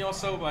dad, he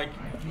also,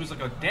 he was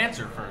like a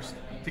dancer first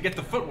to get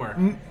the footwork?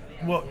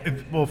 Well,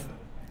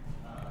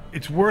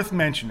 it's worth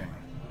mentioning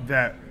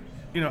that,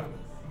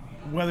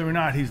 whether or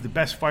not he's the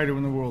best fighter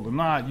in the world or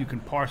not, you can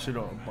parse it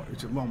all.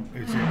 Is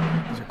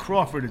it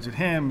Crawford? Is it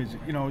him? Is it,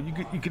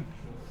 you could.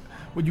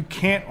 What you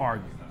can't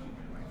argue,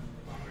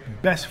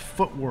 best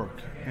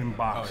footwork in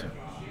boxing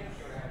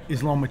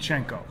is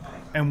Lomachenko,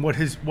 and what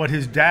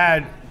his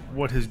dad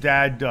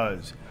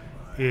does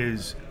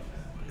is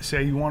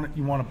say, you want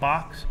to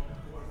box?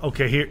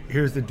 Okay,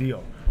 here's the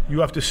deal. You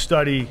have to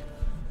study.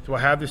 Do I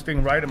have this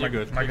thing right? Am I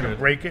going to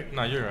break it?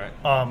 No, you're right.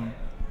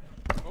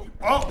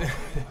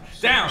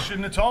 Down. You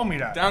shouldn't have told me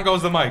that. Down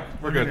goes the mic.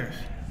 We're good.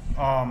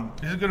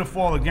 This is going to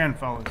fall again,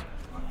 fellas.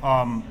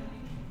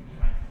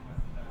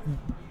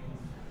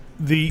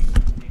 You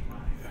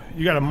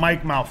got a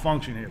mic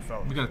malfunction here,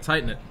 fellas. We got to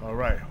tighten it. All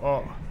right.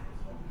 Oh.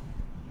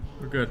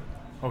 We're good.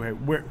 Okay,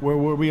 where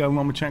were we on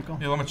Lomachenko?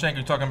 Yeah, Lomachenko,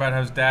 you're talking about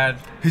how his dad...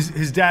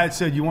 His dad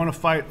said, you want to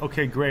fight?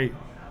 Okay, great.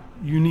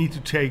 You need to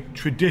take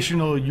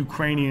traditional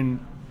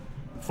Ukrainian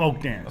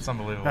folk dance. That's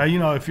unbelievable.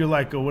 Now, if you're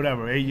like a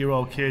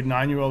 8-year-old kid,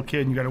 9-year-old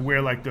kid, and you got to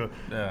wear like the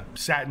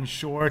satin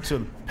shorts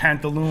or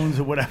pantaloons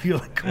or whatever, you're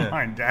like, come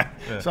on, Dad.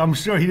 Yeah. So I'm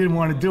sure he didn't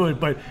want to do it,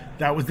 but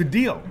that was the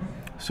deal.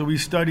 So we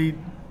studied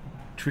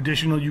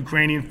traditional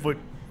Ukrainian folk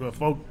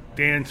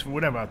dance for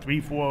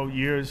 3-4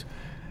 years,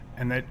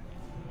 and that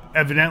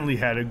evidently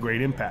had a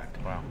great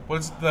impact. Wow.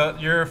 What's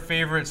your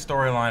favorite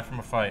storyline from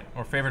a fight,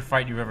 or favorite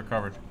fight you've ever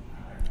covered?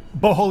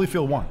 Bo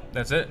Holyfield won.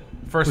 That's it.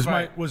 First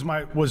fight was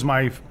my.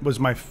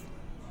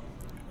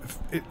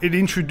 It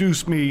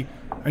introduced me,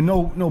 and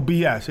no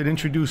BS. It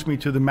introduced me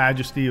to the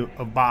majesty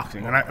of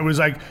boxing, and it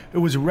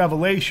was a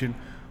revelation,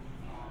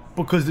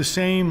 because the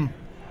same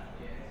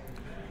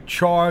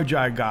charge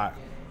I got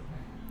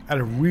out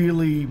of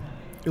really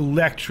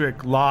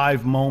electric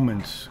live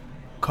moments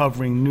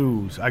covering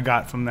news, I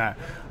got from that.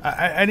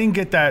 I didn't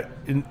get that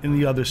in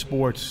the other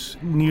sports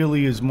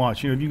nearly as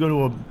much. If you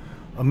go to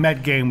a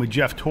Met game with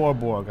Jeff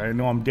Torborg, I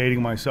know I'm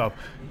dating myself.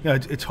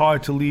 It's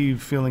hard to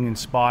leave feeling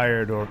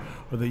inspired or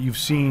that you've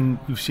seen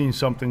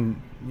something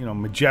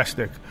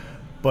majestic.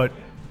 But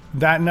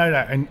that night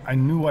I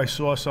knew I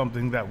saw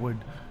something that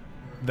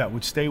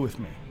would stay with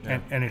me,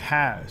 and it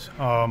has.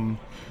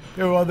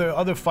 There were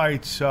other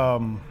fights.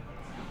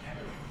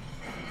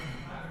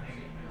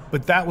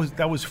 But that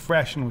was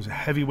fresh, and it was a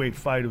heavyweight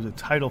fight. It was a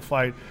title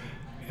fight,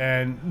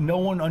 and no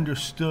one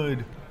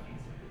understood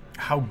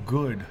how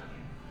good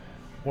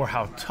or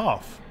how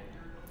tough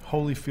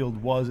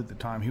Holyfield was at the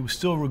time. He was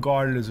still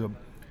regarded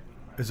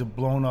as a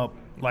blown up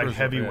light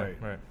heavyweight,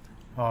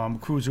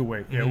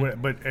 cruiserweight. Mm-hmm. Yeah,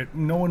 but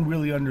no one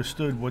really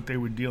understood what they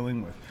were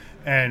dealing with,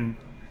 and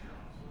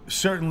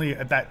certainly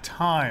at that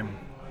time,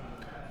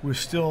 we're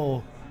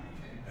still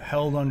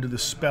held under the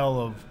spell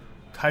of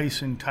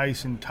Tyson. Yeah, It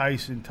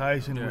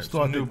was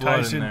thought that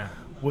Tyson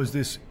was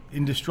this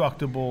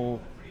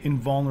indestructible,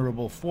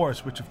 invulnerable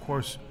force, which of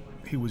course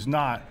he was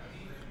not.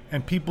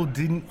 And people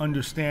didn't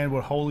understand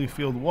what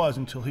Holyfield was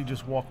until he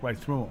just walked right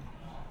through them.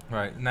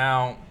 Right.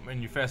 Now,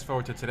 when you fast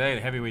forward to today,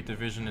 the heavyweight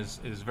division is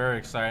very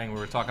exciting. We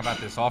were talking about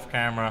this off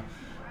camera.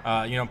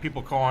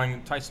 People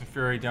calling Tyson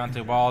Fury,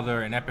 Deontay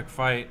Wilder an epic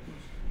fight.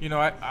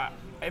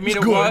 I mean,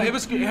 it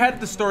had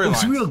the storylines. It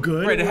was real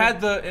good. Right. It had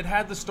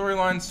the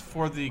storylines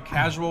for the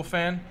casual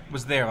fan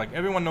was there. Like,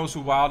 everyone knows who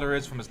Wilder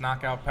is from his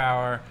knockout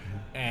power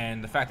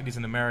and the fact that he's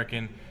an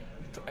American.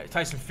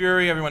 Tyson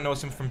Fury, everyone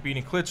knows him from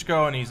beating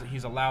Klitschko, and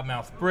he's a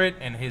loudmouth Brit,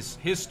 and his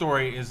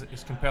story is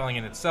compelling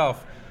in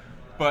itself.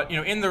 But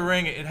in the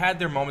ring, it had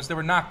their moments. There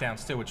were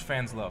knockdowns too, which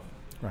fans love.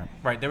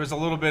 Right. There was a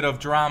little bit of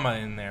drama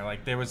in there.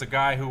 Like, there was a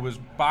guy who was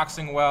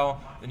boxing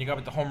well, then you got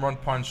with the home run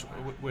punch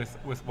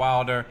with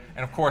Wilder,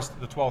 and of course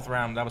the 12th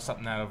round, that was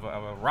something out of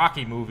a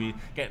Rocky movie,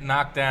 getting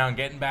knocked down,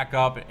 getting back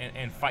up,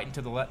 and fighting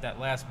to that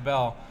last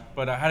bell.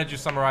 But how did you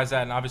summarize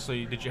that? And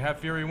obviously, did you have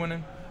Fury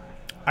winning?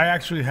 I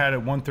actually had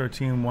it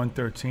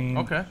 113.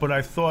 Okay. But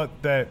I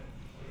thought that,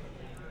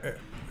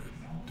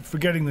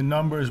 forgetting the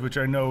numbers, which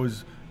I know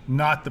is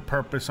not the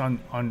purpose on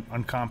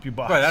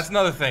CompuBox. Right, that's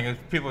another thing.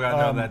 People got to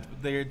know that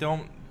they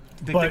don't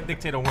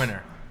dictate a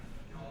winner.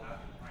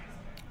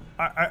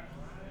 I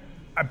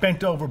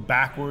bent over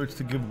backwards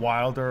to give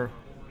Wilder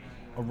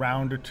a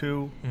round or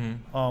two,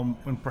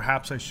 when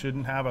perhaps I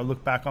shouldn't have. I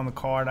look back on the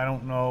card, I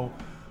don't know.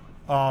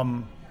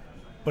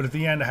 But at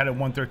the end, I had it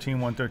 113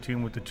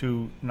 with the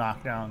two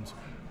knockdowns.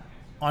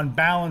 On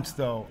balance,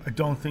 though, I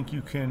don't think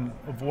you can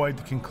avoid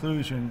the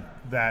conclusion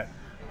that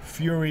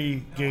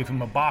Fury gave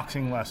him a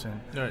boxing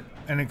lesson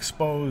and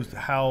exposed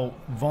how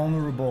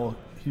vulnerable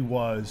he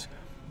was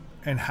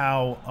and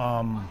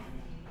how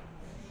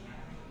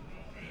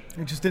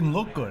it just didn't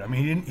look good. I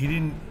mean,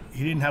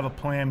 he didn't have a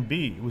plan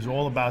B. It was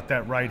all about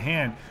that right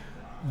hand.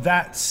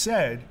 That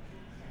said,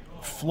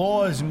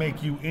 flaws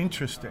make you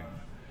interesting.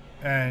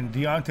 And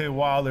Deontay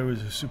Wilder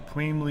is a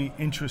supremely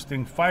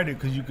interesting fighter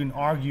because you can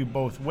argue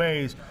both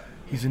ways.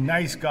 He's a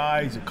nice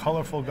guy. He's a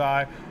colorful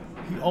guy.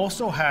 He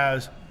also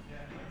has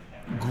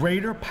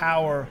greater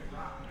power,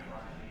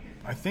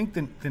 I think,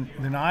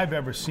 than I've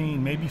ever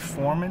seen. Maybe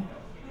Foreman.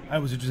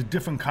 It was just a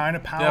different kind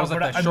of power. Yeah, it was like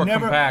that short,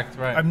 compact,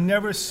 right? I've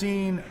never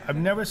seen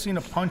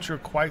a puncher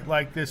quite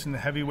like this in the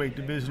heavyweight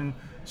division.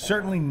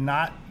 Certainly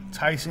not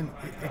Tyson.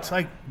 It's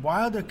like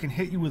Wilder can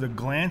hit you with a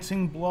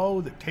glancing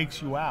blow that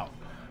takes you out.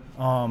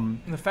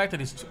 And the fact that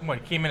he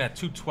came in at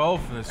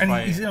 212 for this and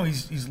fight.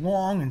 He's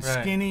long and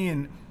skinny,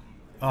 and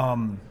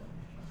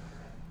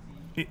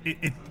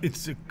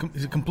it's a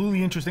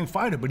completely interesting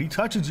fighter. But he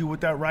touches you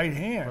with that right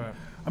hand. Right.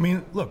 I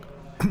mean, look,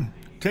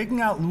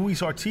 taking out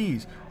Luis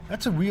Ortiz,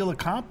 that's a real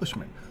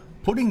accomplishment.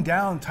 Putting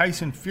down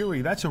Tyson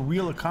Fury, that's a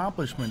real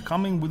accomplishment.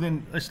 Coming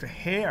within just a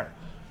hair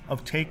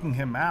of taking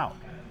him out,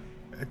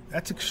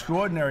 that's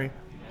extraordinary.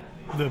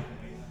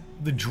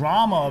 The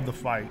drama of the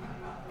fight,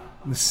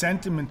 the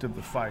sentiment of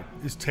the fight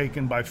is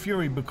taken by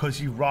Fury because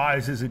he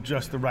rises at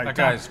just the right time.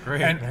 That guy's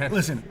great. And man.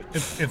 Listen,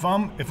 if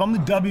I'm the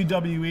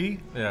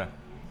WWE,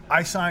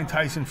 I signed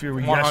Tyson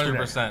Fury 100%,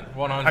 yesterday.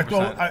 100%. I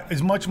throw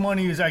as much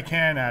money as I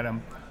can at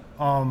him.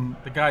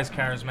 The guy's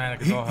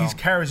charismatic as all hell. He's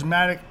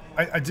charismatic.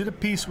 I did a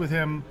piece with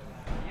him.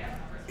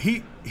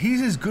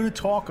 He's as good a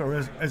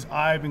talker as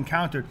I've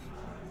encountered.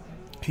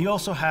 He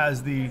also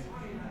has the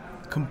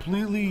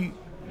completely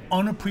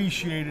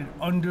unappreciated,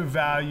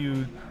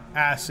 undervalued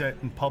asset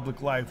in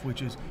public life,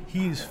 which is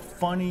he is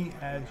funny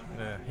as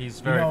he's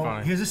very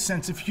funny. He has a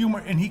sense of humor,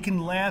 and he can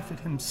laugh at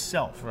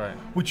himself, right?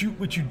 Which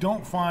you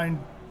don't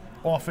find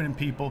often in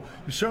people.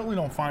 You certainly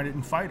don't find it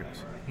in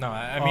fighters. No,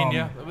 I mean,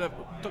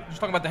 just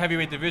talking about the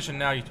heavyweight division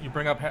now, you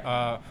bring up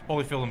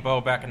Holyfield and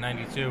Bowe back in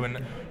 '92,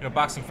 and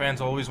boxing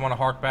fans always want to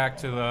hark back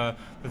to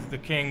the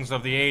kings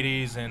of the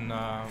 '80s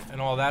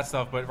and all that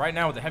stuff. But right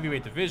now with the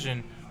heavyweight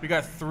division, we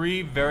got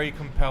three very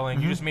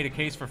compelling. You just made a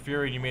case for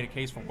Fury, and you made a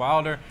case for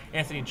Wilder.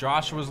 Anthony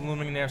Joshua's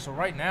looming there. So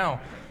right now,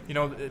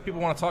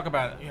 people want to talk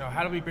about,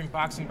 how do we bring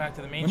boxing back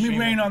to the mainstream? Let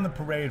me rain on the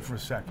parade for a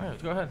second. All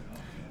right, go ahead.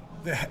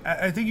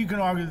 I think you can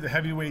argue that the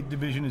heavyweight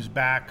division is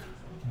back,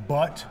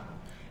 but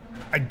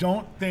I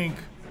don't think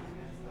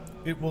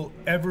it will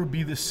ever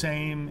be the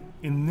same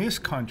in this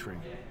country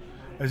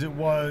as it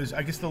was.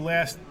 I guess the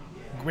last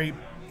great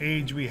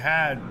age we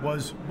had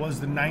was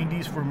the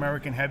 90s for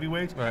American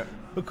heavyweights. Right.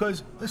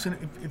 Because,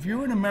 listen, if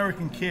you're an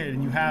American kid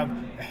and you have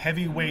a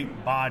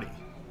heavyweight body,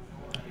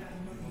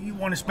 you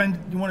want to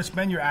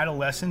spend your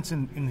adolescence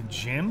in the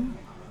gym?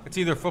 It's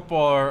either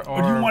football or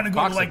do you want to go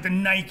boxing. to like the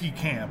Nike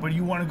camp, or do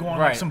you want to go on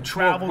right. like some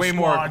travel way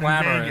squad more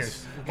glamorous. in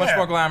Vegas? Much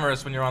more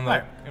glamorous when you're on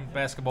Right. in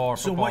basketball or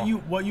So football.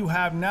 what you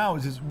have now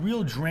is this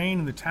real drain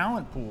in the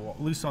talent pool,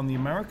 at least on the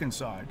American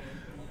side.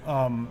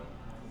 An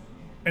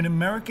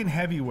American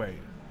heavyweight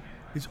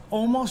is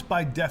almost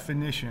by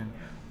definition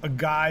a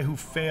guy who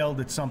failed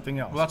at something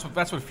else. Well,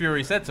 that's what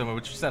Fury said to him,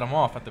 which set him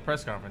off at the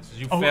press conference.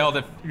 You failed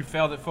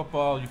at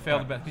football. You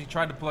failed at he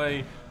tried to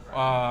play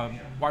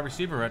wide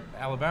receiver at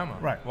Alabama.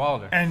 Right.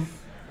 Wilder. And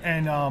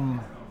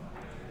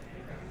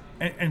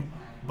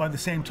by the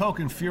same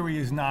token, Fury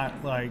is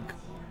not like,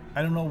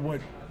 I don't know what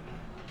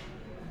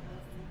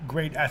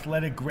great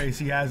athletic grace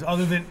he has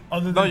other than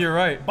you're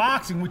right.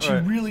 boxing, which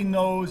Right. he really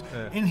knows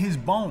in his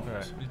bones.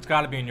 Right. It's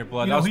got to be in your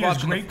blood. He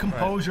has great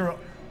composure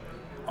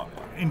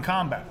in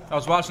combat. I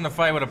was watching the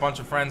fight with a bunch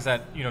of friends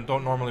that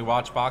don't normally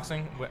watch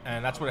boxing,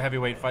 and that's what a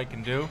heavyweight fight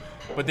can do.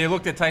 But they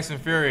looked at Tyson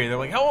Fury. They're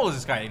like, "How old is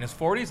this guy? In his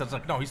 40s?" I was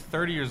like, "No, he's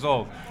 30 years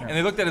old." Yeah. And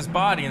they looked at his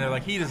body, and they're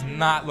like, "He does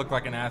not look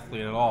like an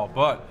athlete at all."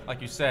 But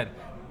like you said,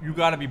 you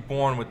got to be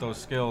born with those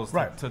skills.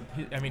 Right.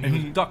 He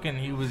was ducking.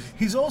 He's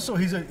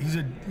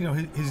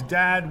his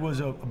dad was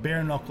a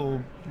bare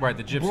knuckle. Right.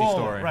 The gypsy brawler,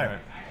 story. Right.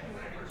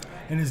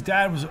 And his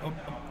dad was,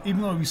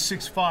 even though he was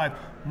 6'5",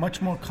 much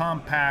more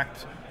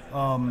compact.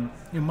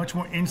 Much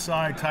more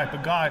inside type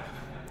of guy.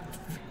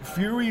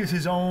 Fury is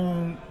his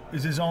own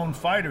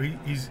fighter.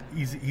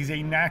 He's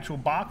a natural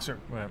boxer.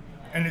 Right.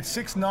 And at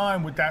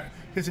 6'9" with that,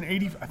 he has an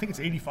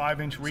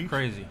 85-inch reach. It's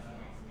crazy.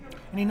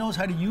 And he knows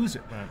how to use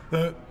it.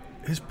 Right.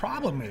 His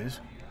problem is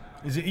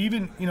that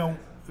even there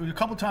was a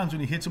couple times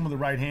when he hits him with the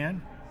right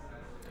hand.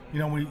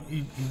 When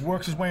he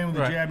works his way in with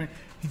the jab,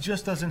 he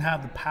just doesn't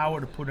have the power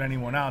to put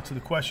anyone out. So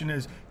the question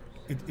is,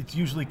 it's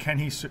usually can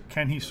he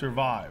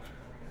survive?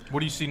 What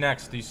do you see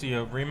next? Do you see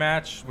a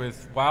rematch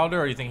with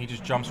Wilder, or do you think he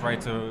just jumps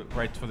right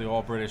for the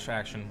all British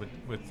action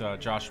with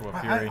Joshua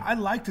Fury? I'd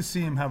like to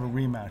see him have a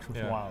rematch with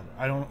Wilder.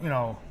 I don't,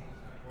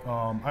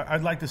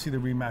 I'd like to see the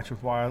rematch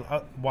with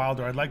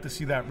Wilder. I'd like to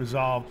see that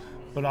resolved,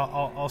 but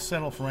I'll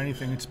settle for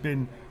anything. It's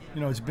been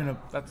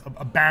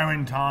a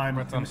barren time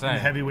in the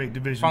heavyweight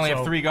division. Finally,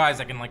 have three guys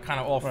that can kind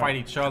of all fight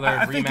each other.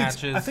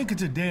 Rematches. I think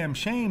it's a damn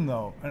shame,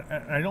 though,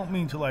 and I don't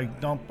mean to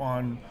dump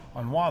on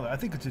Wilder. I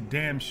think it's a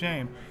damn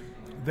shame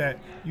that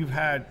you've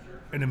had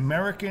an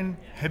American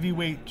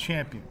heavyweight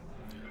champion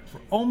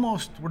for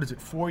almost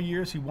 4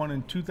 years. He won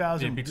in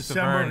 2000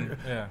 December,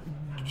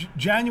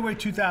 January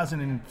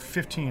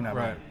 2015, I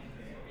believe.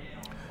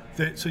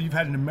 Right. So you've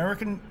had an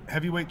American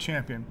heavyweight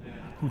champion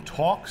who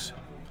talks,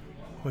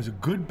 who has a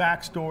good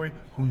backstory,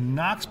 who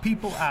knocks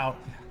people out,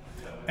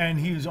 and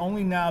he's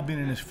only now been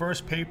in his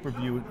first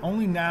pay-per-view, and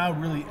only now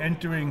really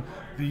entering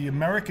the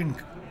American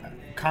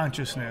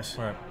consciousness.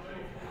 Right.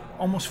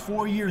 Almost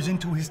 4 years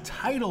into his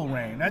title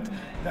reign. That's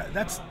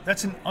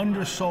an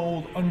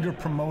undersold,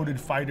 underpromoted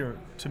fighter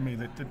to me.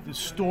 That the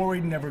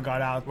story never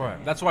got out there.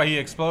 Right. That's why he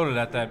exploded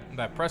at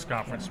that press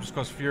conference,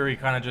 because Fury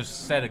kind of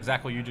just said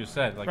exactly what you just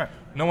said.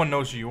 No one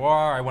knows who you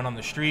are. I went on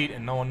the street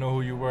and no one knew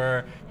who you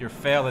were. You're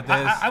failed at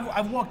this.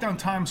 I've walked down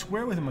Times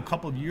Square with him a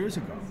couple of years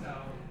ago,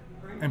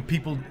 and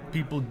people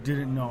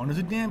didn't know, and it's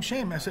a damn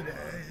shame. I said,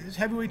 he's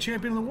heavyweight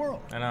champion of the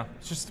world. I know.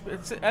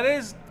 It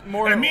is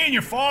more. And me and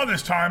your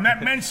father's time,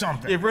 that meant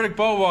something. If Riddick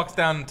Bowe walks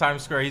down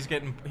Times Square, he's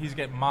getting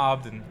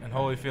mobbed in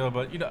Holyfield.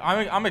 But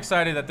I'm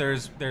excited that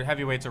their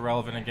heavyweights are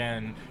relevant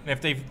again, and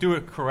if they do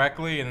it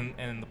correctly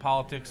and the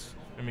politics,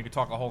 we could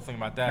talk a whole thing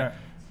about that. Yeah.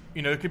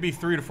 It could be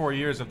 3 to 4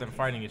 years of them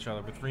fighting each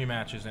other with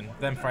rematches and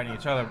them fighting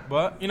each other.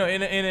 But in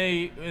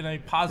a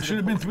positive. It should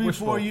have been 3 or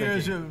 4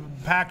 years of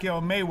Pacquiao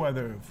and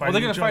Mayweather fighting. Well,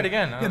 they're going to fight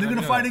again. Yeah, they're going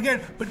to fight again.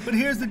 But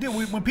here's the deal: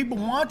 when people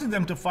wanted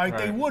them to fight,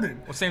 they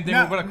wouldn't. Well, same thing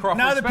with Crawford.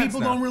 Now that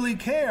people don't really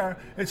care,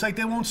 it's like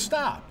they won't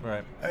stop.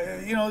 Right.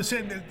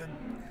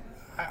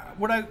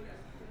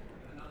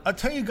 I'll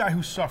tell you a guy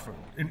who suffered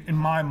in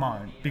my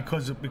mind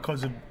because of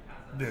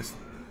this.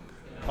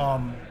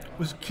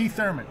 Was Keith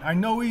Thurman. I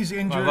know he's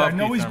injured. I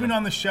know he's been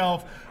on the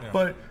shelf,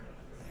 but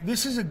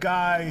this is a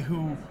guy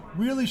who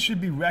really should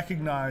be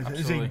recognized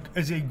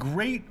as a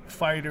great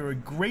fighter, a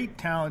great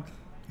talent.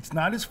 It's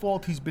not his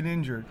fault he's been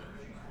injured,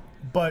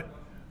 but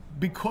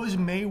because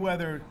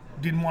Mayweather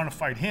didn't want to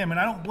fight him, and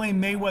I don't blame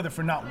Mayweather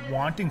for not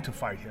wanting to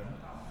fight him,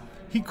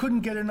 he couldn't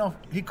get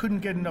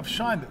enough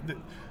shine.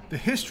 The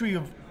history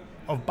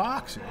of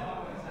boxing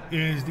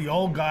is the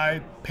old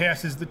guy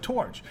passes the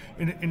torch.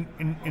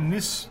 In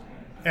this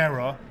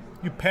era,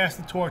 you pass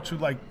the torch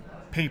to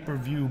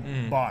pay-per-view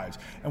buys.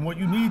 And what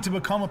you need to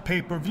become a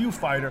pay-per-view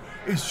fighter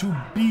is to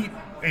beat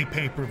a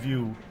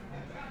pay-per-view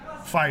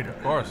fighter.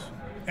 Of course.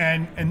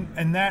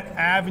 And that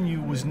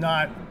avenue was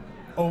not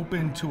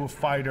open to a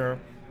fighter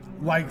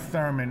like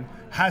Thurman.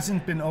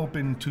 Hasn't been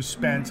open to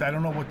Spence. I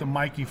don't know what the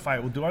Mikey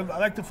fight will do. I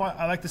like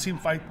to see him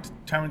fight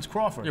Terrence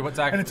Crawford. Yeah,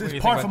 and it's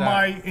part of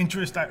my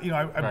interest.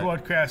 I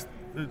broadcast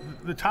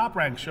the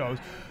top-ranked shows,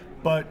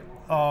 but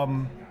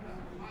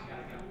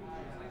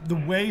the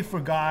way for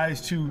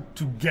guys to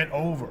get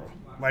over,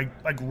 like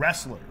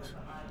wrestlers,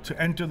 to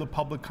enter the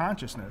public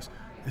consciousness,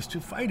 is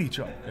to fight each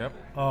other. Yep.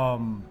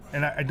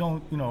 And I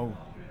don't,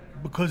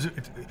 because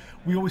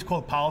we always call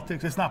it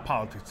politics. It's not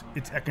politics.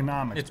 It's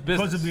economics. It's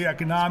business. Because of the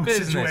economic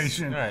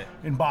situation right.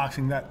 in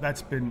boxing,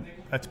 that's been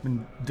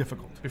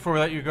difficult. Before we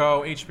let you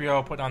go,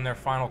 HBO put on their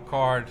final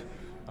card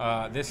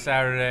this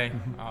Saturday.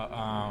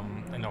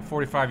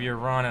 45-year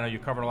run. I know you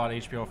covered a lot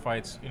of HBO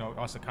fights.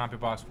 Us at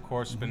CompuBox, of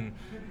course, has been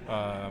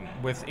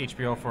with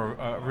HBO for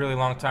a really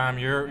long time.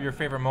 Your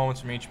favorite moments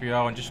from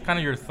HBO, and just kind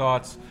of your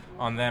thoughts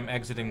on them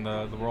exiting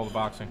the world of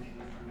boxing.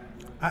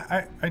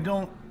 I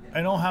don't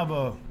have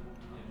a.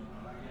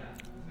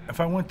 If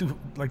I went through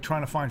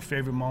trying to find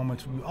favorite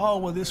moments,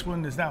 this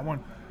one, there's that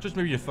one. Just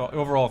maybe your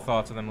overall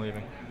thoughts of them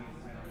leaving.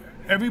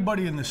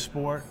 Everybody in the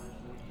sport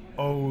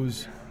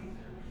owes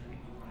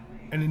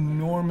an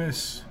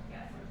enormous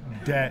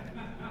debt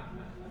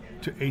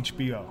to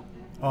HBO.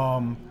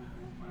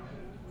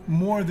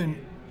 More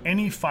than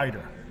any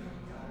fighter,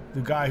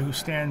 the guy who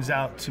stands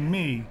out to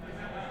me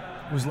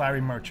was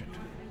Larry Merchant,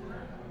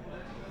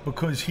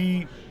 because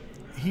he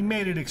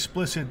made it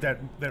explicit that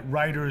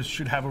writers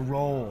should have a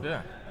role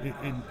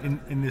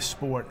in this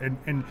sport,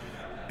 and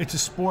it's a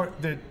sport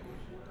that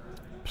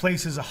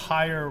places a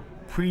higher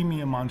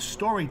premium on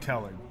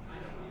storytelling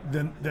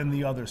than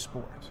the other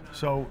sports.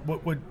 So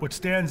what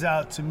stands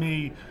out to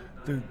me,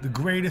 the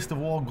greatest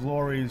of all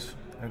glories,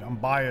 and I'm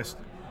biased,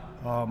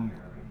 for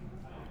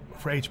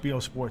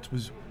HBO Sports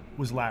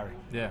was Larry.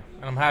 Yeah,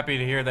 and I'm happy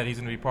to hear that he's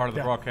going to be part of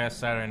the broadcast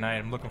Saturday night.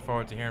 I'm looking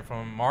forward to hearing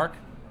from him. Mark,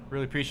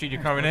 really appreciate you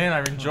coming in.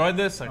 I've enjoyed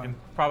this. I can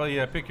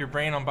probably pick your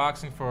brain on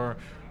boxing for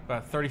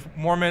about 30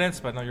 more minutes,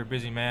 but I know you're a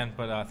busy man.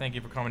 But thank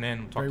you for coming in.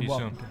 We'll talk to you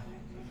soon.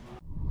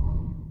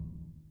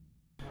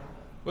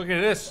 Look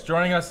at this.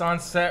 Joining us on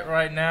set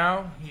right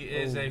now, he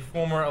is a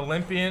former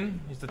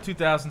Olympian. He's the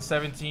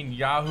 2017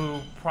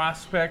 Yahoo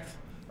Prospect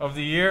of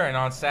the Year, and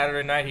on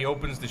Saturday night he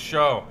opens the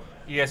show.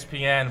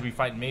 ESPN, we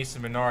fight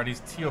Mason Menard.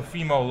 He's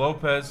Teofimo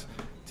Lopez.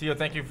 Teo,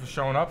 thank you for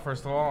showing up,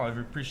 first of all. I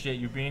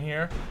appreciate you being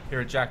here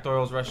at Jack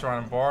Doyle's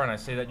Restaurant and Bar, and I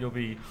say that you'll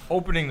be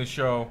opening the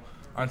show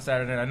on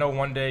Saturday night. I know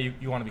one day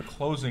you want to be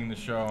closing the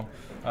show.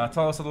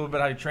 Tell us a little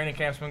bit how your training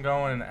camp's been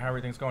going and how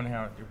everything's going, and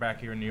how you're back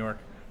here in New York.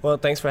 Well,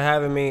 thanks for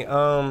having me.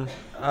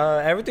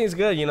 Everything's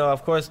good.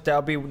 Of course,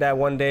 there'll be that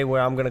one day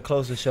where I'm going to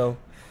close the show.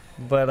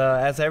 But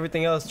as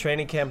everything else,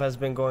 training camp has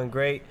been going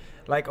great,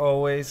 like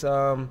always.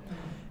 But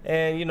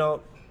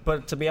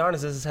to be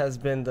honest, this has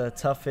been the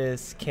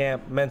toughest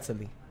camp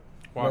mentally.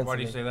 Why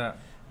do you say that?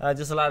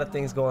 Just a lot of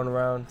things going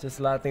around. Just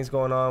a lot of things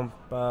going on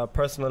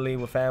personally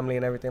with family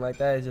and everything like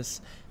that. It's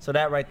just so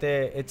that right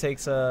there, it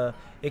takes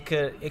it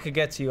could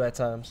get to you at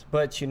times.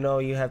 But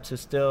you have to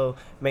still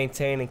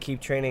maintain and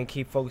keep training and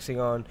keep focusing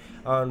on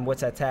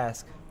what's at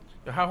task.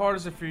 How hard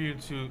is it for you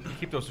to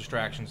keep those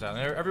distractions out?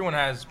 Everyone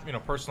has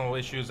personal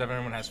issues.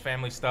 Everyone has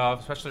family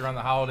stuff, especially around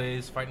the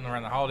holidays. Fighting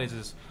around the holidays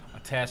is a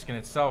task in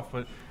itself.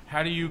 But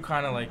how do you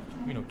kind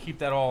of keep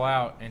that all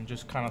out and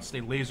just kind of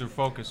stay laser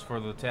focused for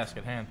the task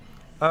at hand?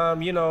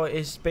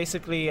 It's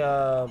basically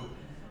at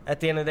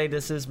the end of the day,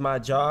 this is my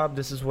job.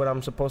 This is what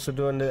I'm supposed to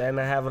do, and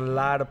I have a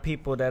lot of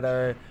people that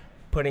are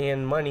putting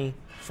in money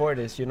for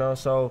this.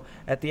 So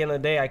at the end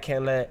of the day, I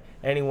can't let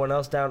anyone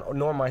else down,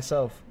 nor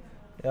myself.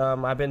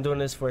 I've been doing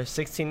this for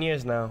 16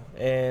 years now,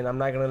 and I'm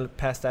not gonna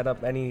pass that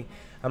up. I'm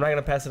not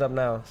gonna pass it up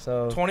now.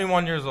 So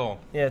 21 years old.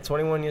 Yeah,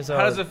 21 years old.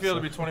 How does it feel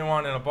to be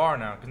 21 in a bar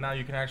now? Because now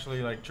you can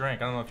actually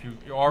drink. I don't know if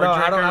you are a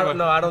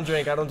drinker. I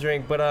don't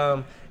drink.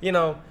 But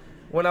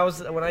when I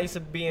used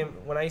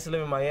to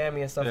live in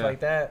Miami and stuff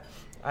like that,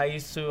 I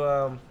used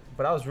to.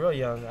 But I was real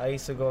young. I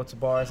used to go to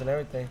bars and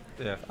everything.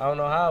 Yeah. I don't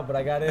know how, but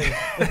I got in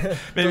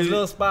those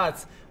little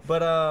spots.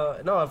 But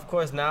no, of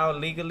course now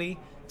legally,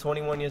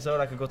 21 years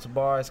old, I could go to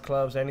bars,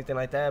 clubs, anything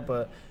like that.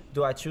 But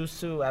do I choose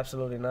to?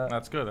 Absolutely not.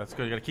 That's good.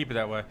 You got to keep it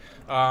that way.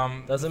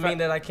 Doesn't mean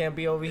that I can't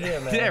be over here,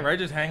 man. Yeah, right.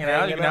 Just hanging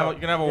out. You can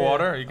have a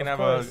water. You can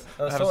have a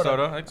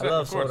soda. I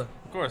love soda.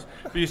 Of course.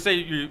 But you say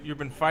you've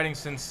been fighting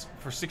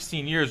for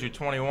 16 years. You're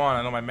 21.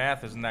 I know my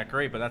math isn't that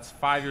great, but that's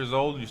 5 years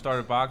old. You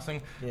started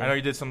boxing. Yeah. I know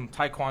you did some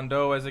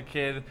taekwondo as a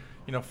kid.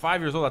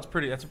 5 years old. That's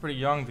pretty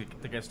young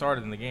to get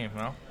started in the game.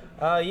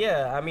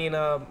 Yeah. I mean,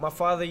 my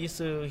father used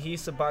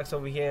to box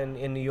over here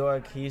in New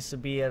York. He used to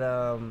be at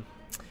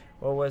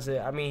what was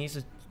it? I mean,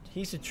 he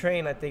used to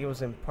train. I think it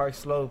was in Park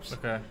Slopes.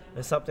 Okay.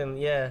 Or something.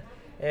 Yeah.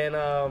 And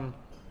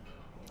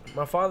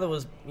my father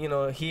was,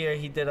 here.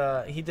 He did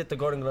the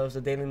Golden Gloves,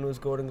 the Daily News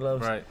Golden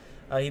Gloves. Right.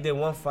 He did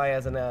one fight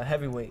as a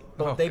heavyweight,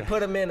 but they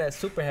put him in as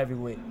super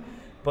heavyweight.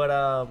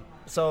 But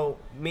so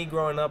me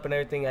growing up and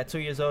everything, at 2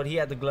 years old, he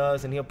had the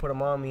gloves and he'll put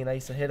them on me, and I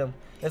used to hit him.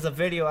 There's a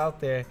video out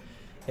there,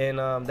 and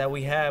that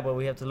we have, but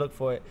we have to look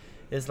for it.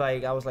 It's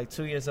like I was like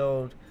 2 years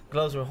old.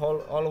 Gloves were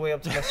all the way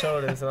up to my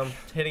shoulders, and I'm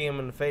hitting him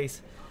in the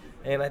face.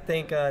 And I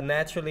think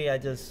naturally I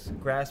just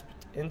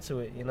grasped into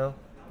it,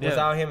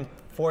 without him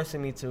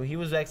forcing me to. He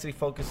was actually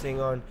focusing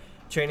on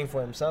training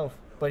for himself,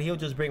 but he'll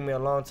just bring me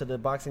along to the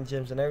boxing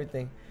gyms and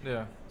everything.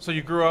 Yeah. So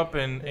you grew up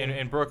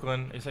in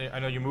Brooklyn. You said, I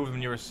know you moved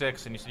when you were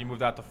 6, and you said you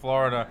moved out to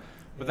Florida.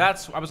 But I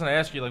was going to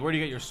ask you, like, where do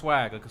you get your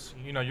swag? Like,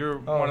 you're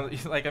one of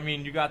the, like, I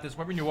mean, you got this,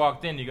 when you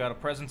walked in, you got a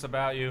presence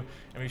about you,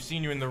 and we've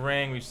seen you in the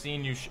ring, we've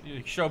seen you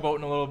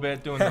showboating a little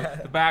bit, doing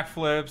the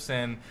backflips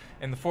and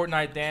the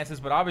Fortnite dances,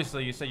 but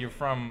obviously you say you're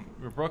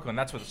Brooklyn,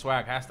 that's where the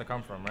swag has to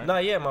come from, right? No,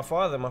 yeah, my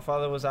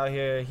father was out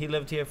here, he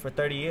lived here for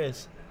 30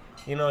 years.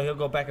 He'll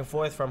go back and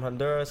forth from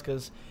Honduras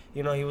because,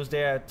 he was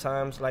there at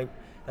times, like,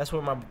 that's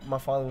where my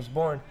father was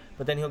born,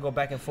 but then he'll go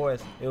back and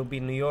forth. It would be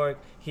New York,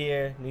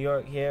 here.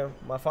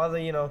 My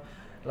father,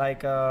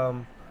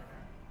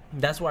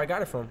 that's where I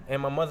got it from,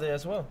 and my mother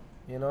as well.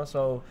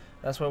 So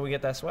that's where we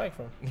get that swag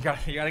from. You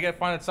gotta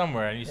find it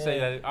somewhere, and you say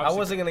that. I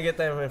wasn't gonna get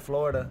that in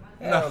Florida.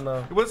 Hell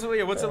no. What's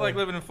it like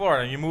living in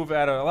Florida? You move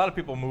a lot of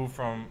people move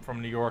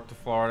from New York to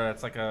Florida.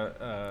 It's like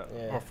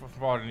or from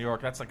Florida to New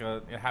York. That's like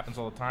it happens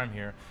all the time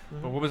here.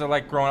 Mm-hmm. But what was it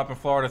like growing up in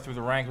Florida through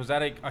the ranks? Was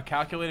that a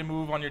calculated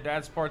move on your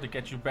dad's part to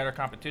get you better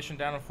competition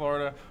down in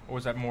Florida, or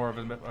was that more of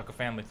a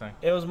family thing?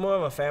 It was more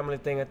of a family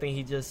thing. I think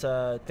he just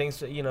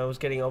thinks it was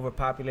getting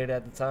overpopulated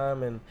at the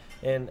time,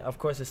 and of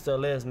course it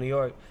still is. New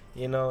York,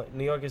 New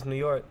York is New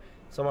York.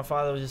 So my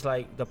father was just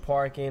like the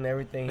parking,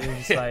 everything. He was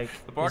just like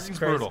the parking's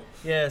brutal.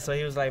 Yeah, so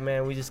he was like,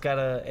 man, we just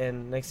gotta.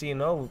 And next thing you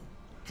know,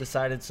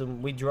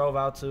 we drove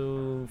out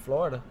to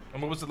Florida.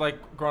 And what was it like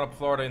growing up in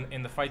Florida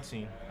in the fight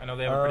scene? I know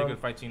they have a pretty good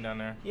fight scene down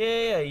there.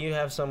 Yeah, you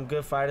have some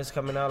good fighters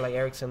coming out like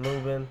Erickson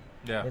Lubin,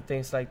 and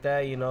things like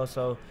that.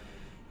 So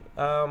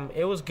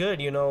it was good.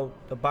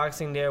 The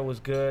boxing there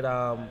was good,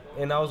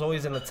 and I was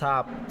always in the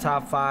top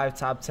 5,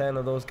 top 10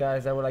 of those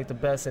guys that were like the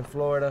best in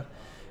Florida.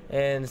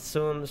 And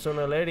sooner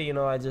or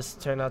later, I just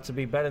turned out to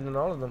be better than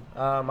all of them.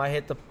 I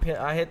hit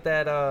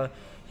that.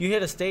 You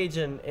hit a stage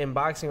in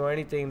boxing or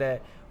anything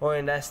or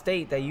in that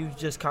state that you've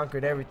just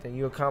conquered everything.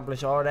 You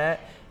accomplish all that,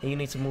 and you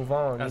need to move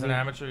on. As an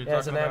amateur,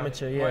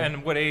 yeah.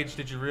 And what age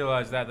did you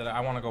realize that I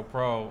want to go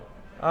pro?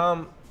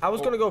 I was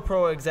going to go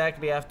pro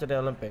exactly after the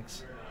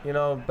Olympics,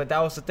 but that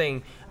was the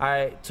thing.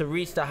 To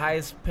reach the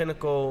highest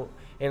pinnacle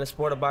in the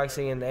sport of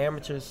boxing in the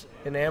amateurs,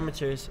 and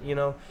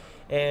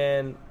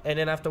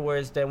then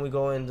afterwards, then we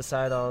go and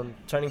decide on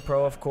turning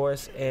pro, of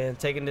course, and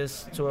taking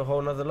this to a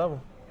whole nother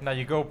level. Now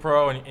you go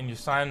pro and you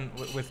sign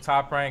with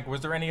Top Rank.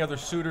 Was there any other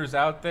suitors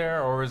out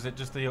there, or is it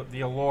just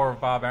the allure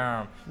of Bob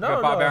Arum? No, you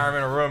got Bob Arum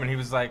in a room, and he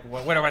was like,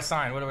 "What do I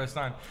sign? What do I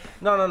sign?"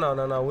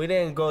 No. We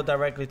didn't go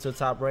directly to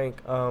Top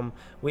Rank.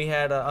 We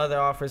had other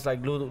offers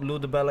like Lou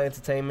DiBella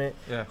Entertainment,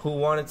 who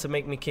wanted to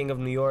make me king of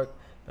New York,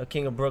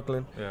 king of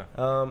Brooklyn,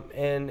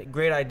 and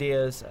great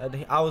ideas.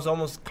 I was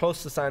almost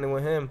close to signing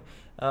with him,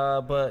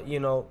 but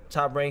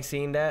Top Rank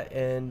seen that,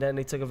 and then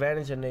they took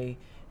advantage, and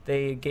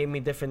they gave me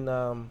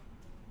different.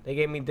 They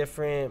gave me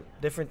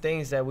different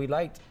things that we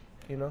liked,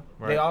 Right.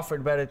 They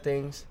offered better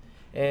things,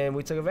 and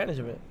we took advantage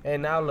of it.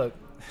 And now look,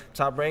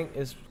 Top Rank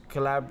is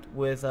collabed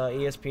with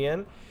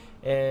ESPN,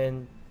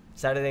 and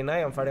Saturday night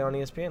I'm fighting on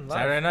ESPN live.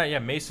 Saturday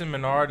night, Mason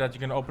Menard, that you're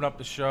going to open up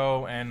the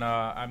show, and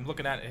I'm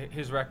looking at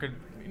his record.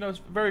 It's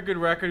a very good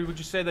record. Would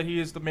you say that he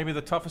is maybe the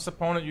toughest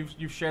opponent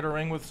you've shared a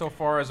ring with so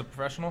far as a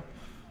professional?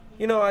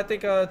 I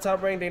think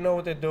Top Rank, they know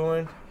what they're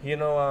doing.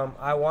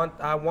 I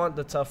want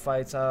the tough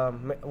fights.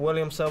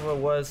 William Silva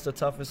was the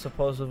toughest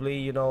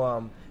supposedly.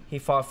 He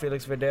fought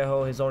Felix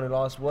Verdejo. His only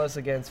loss was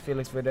against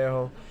Felix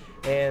Verdejo.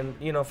 And,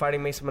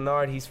 fighting Mason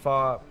Menard, he's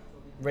fought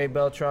Ray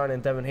Beltran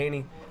and Devin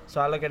Haney. So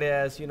I look at it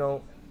as,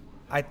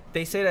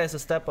 they say that it's a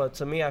step up.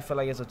 To me, I feel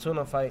like it's a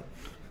tune-up fight.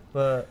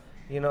 But,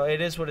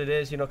 it is what it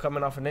is,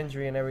 coming off an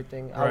injury and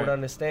everything. Right. I would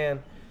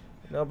understand.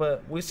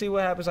 But we see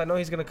what happens. I know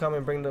he's going to come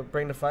and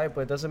bring the fight,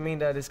 but it doesn't mean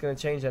that it's going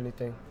to change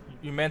anything.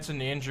 You mentioned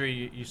the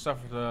injury. You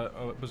suffered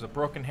was a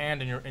broken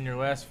hand in your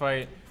last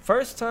fight.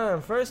 First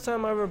time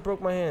I ever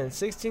broke my hand.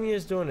 16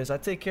 years doing this. I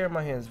take care of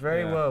my hands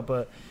very well,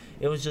 but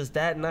it was just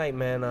that night,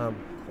 man.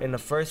 In the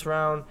first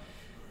round,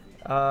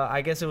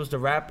 I guess it was the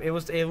wrap. It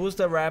was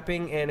the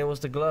wrapping and it was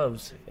the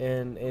gloves,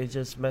 and it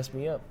just messed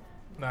me up.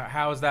 Now,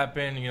 how has that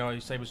been? You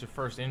say it was your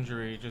first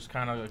injury, just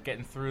kind of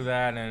getting through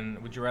that, and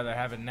would you rather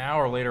have it now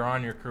or later on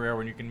in your career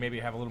when you can maybe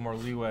have a little more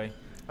leeway?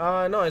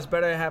 No, it's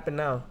better to happen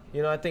now.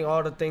 I think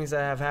all the things that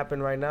have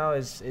happened right now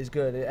is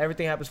good.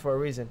 Everything happens for a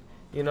reason.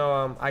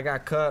 I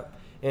got cut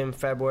in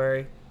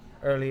February,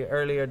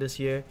 earlier this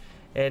year,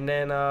 and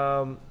then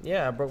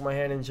I broke my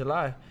hand in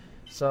July.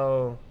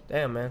 So,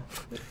 damn, man.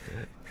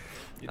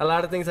 A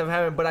lot of things have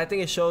happened, but I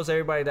think it shows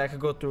everybody that I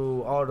could go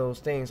through all those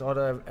things, all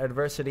the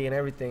adversity and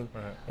everything,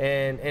 right.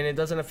 And it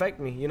doesn't affect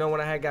me. When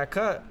I got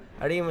cut,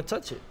 I didn't even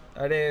touch it.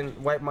 I didn't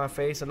wipe my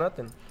face or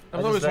nothing. I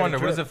was always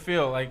wondering, what does it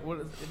feel like?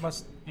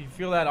 You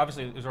feel that?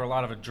 Obviously, is there a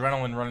lot of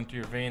adrenaline running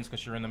through your veins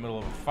because you're in the middle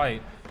of a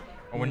fight?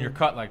 or when you're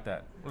cut like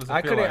that? What does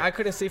it feel like? I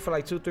couldn't see for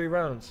like 2-3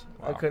 rounds.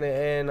 Wow. I couldn't,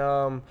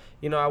 and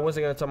you know, I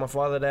wasn't gonna tell my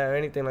father that or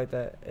anything like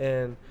that.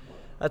 And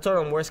I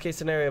told him, worst case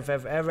scenario, if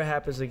it ever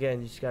happens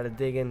again, you just gotta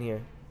dig in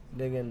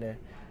there.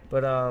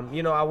 But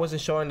you know, I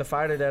wasn't showing the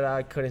fighter that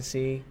I couldn't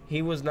see.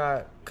 He was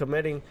not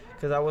committing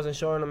because I wasn't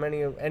showing him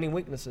any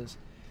weaknesses.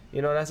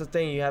 You know, that's the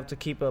thing. You have to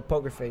keep a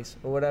poker face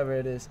or whatever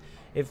it is.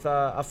 If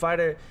a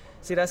fighter,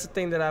 see, that's the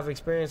thing that I've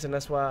experienced, and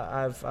that's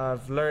why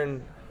I've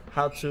learned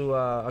how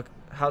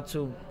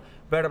to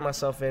better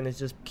myself in, is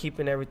just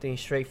keeping everything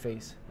straight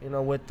face. You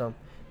know, with them,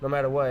 no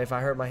matter what. If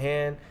I hurt my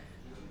hand,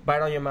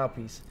 bite on your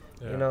mouthpiece.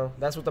 Yeah. You know,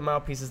 that's what the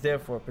mouthpiece is there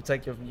for.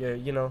 Protect your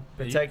you know,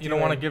 protect. You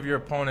don't want to give your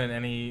opponent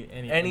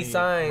any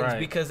signs, right.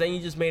 Because then you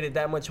just made it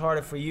that much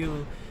harder for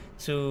you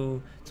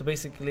to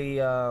basically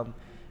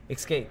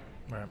escape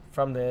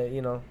from the,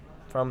 you know,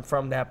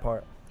 from that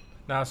part.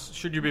 Now,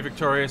 should you be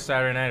victorious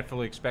Saturday night, I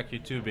fully expect you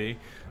to be.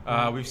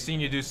 We've seen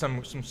you do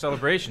some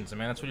celebrations. I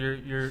mean, that's what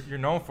you're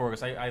known for.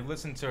 Because I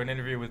listened to an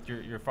interview with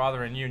your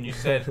father and you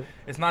said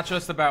it's not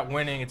just about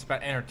winning; it's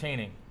about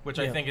entertaining, which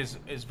I think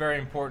is very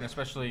important,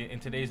 especially in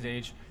today's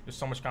age. There's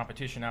so much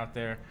competition out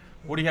there.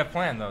 What do you have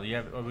planned, though?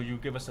 Will you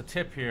give us a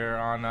tip here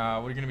on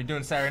what you're going to be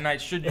doing Saturday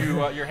night? Should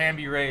you your hand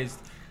be raised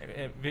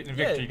in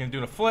victory? You're going to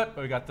do a flip,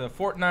 or you got the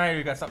Fortnite, or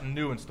you got something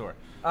new in store?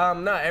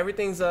 No,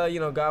 everything's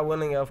you know, God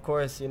willing, of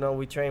course. You know,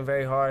 we train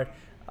very hard.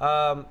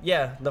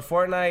 The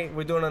Fortnite,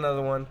 we're doing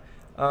another one.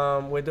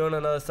 We're doing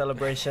another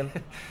celebration,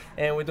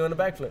 and we're doing a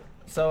backflip.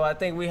 So I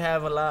think we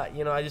have a lot.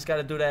 You know, I just got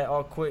to do that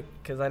all quick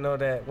because I know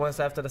that once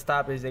after the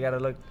stoppage, they're gonna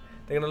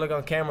look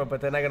on camera, but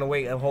they're not gonna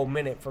wait a whole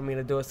minute for me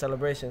to do a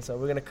celebration. So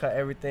we're gonna cut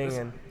everything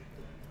and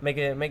make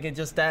it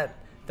just that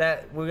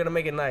we're gonna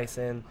make it nice.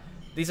 And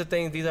these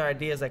are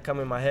ideas that come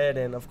in my head.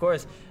 And of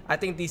course, I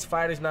think these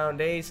fighters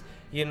nowadays,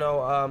 you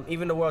know,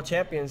 even the world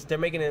champions, they're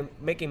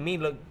making me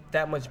look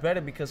that much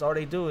better because all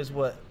they do is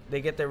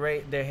they get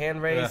their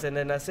hand raised and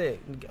then that's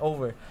it,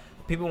 over.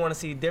 People want to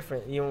see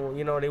different.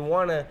 You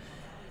know,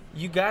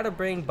 you gotta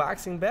bring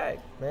boxing back,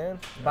 man.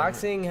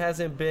 Boxing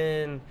hasn't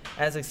been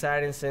as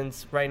exciting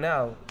since right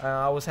now.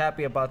 I was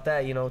happy about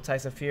that. You know,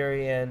 Tyson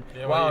Fury and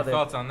Wilder. What are your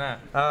thoughts on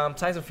that?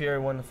 Tyson Fury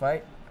won the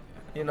fight.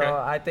 You know,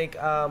 I think,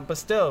 but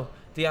still,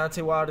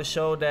 Deontay Wilder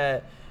showed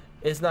that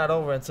it's not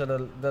over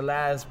until the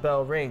last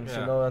bell rings,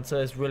 you know, until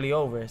it's really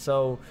over.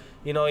 So,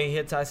 you know, he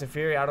hit Tyson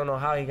Fury. I don't know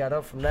how he got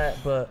up from that,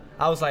 but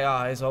I was like,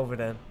 it's over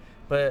then.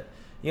 But,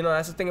 you know,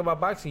 that's the thing about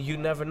boxing. You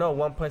never know.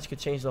 One punch could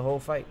change the whole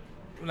fight.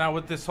 Now,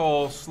 with this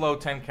whole slow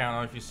 10 count, I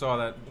don't know if you saw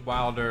that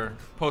Wilder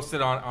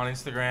posted on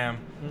Instagram,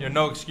 you know,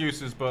 no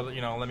excuses, but,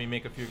 you know, let me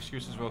make a few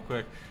excuses real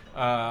quick.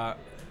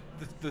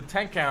 The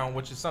 10 count,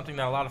 which is something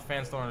that a lot of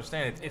fans don't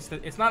understand,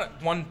 it's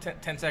not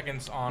 10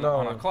 seconds on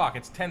a clock.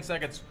 It's 10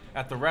 seconds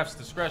at the ref's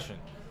discretion.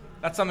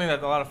 That's something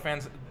that a lot of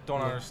fans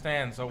don't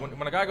understand. So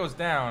when a guy goes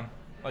down,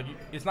 like,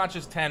 it's not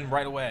just 10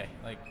 right away.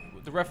 Like,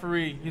 the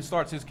referee, he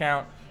starts his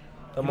count,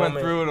 went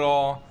through it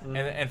all,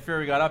 and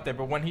Fury got up there.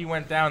 But when he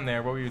went down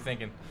there, what were you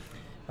thinking?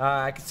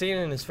 I could see it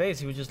in his face.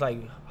 He was just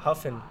like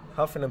huffing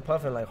and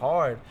puffing like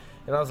hard.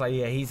 And I was like,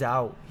 he's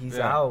out. He's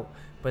out.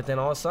 But then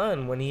all of a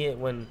sudden,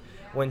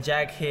 when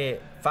Jack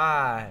hit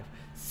 5,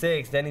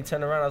 6, then he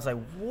turned around. I was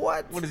like,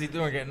 what? What is he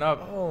doing getting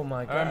up? Oh,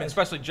 my God. I mean,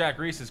 especially Jack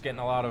Reese is getting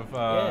a lot of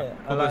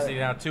publicity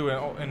now, too.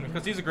 And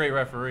because he's a great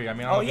referee. I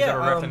mean, I don't know if he's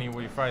ever reffed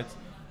any fights.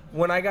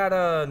 When I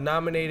got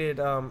nominated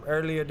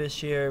earlier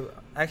this year,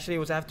 actually it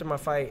was after my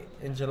fight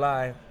in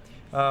July,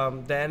 the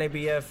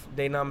NABF,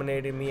 they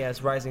nominated me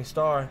as Rising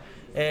Star.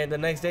 And the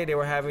next day they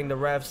were having the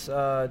refs,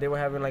 they were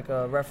having like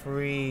a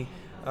referee,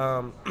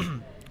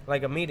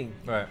 like a meeting.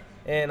 Right.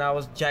 And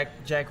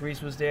Jack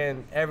Reese was there,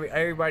 and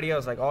everybody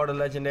else, like all the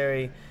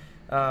legendary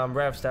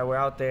refs that were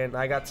out there. And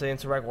I got to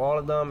interact with all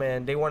of them,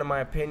 and they wanted my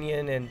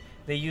opinion, and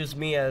they used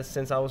me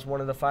since I was one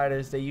of the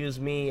fighters, they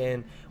used me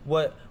and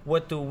what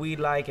do we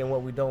like and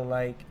what we don't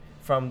like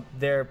from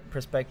their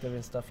perspective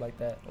and stuff like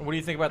that. What do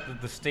you think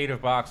about the state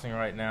of boxing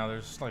right now?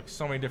 There's like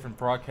so many different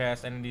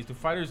broadcast entities. Do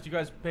you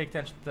guys pay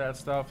attention to that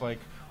stuff? Like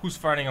who's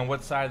fighting on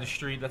what side of the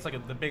street? That's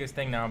like the biggest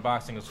thing now in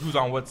boxing is who's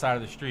on what side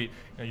of the street.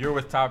 You know, you're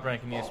with Top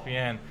Rank and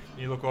ESPN.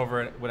 You look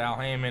over at with Al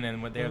Heyman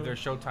and when they have their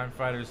Showtime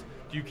fighters.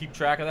 Do you keep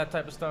track of that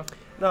type of stuff?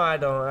 No, I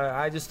don't.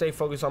 I just stay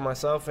focused on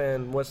myself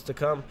and what's to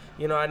come.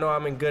 You know, I know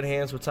I'm in good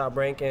hands with Top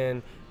Rank,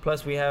 and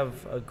plus we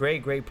have a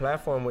great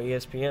platform with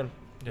ESPN.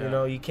 Yeah. You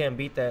know, you can't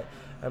beat that.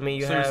 I mean,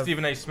 you have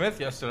Stephen A. Smith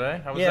yesterday.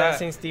 How was that? Yeah, I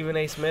seen Stephen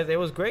A. Smith. It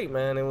was great,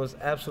 man. It was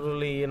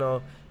absolutely, you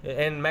know,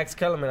 and Max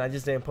Kellerman. I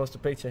just didn't post a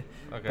picture.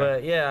 Okay.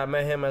 But, yeah, I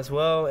met him as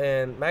well,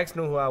 and Max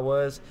knew who I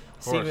was.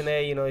 Stephen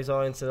A., you know, he's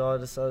all into all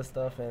this other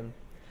stuff and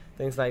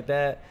things like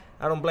that.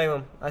 I don't blame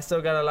him. I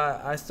still got a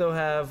lot. I still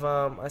have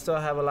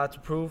a lot to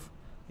prove,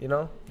 you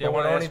know. Yeah, I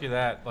want to ask you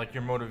that, like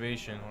your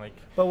motivation, like.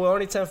 But we're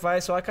only 10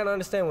 fights, so I kind of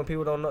understand when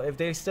people don't know. If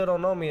they still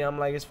don't know me, I'm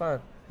like, it's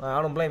fine. I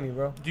don't blame you,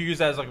 bro. Do you use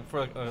that as like for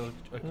like a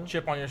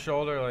chip on your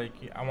shoulder? Like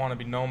I want to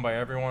be known by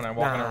everyone. I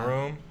walk in a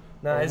room.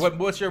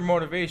 What's your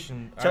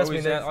motivation? I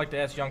like to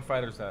ask young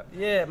fighters that.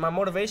 Yeah, my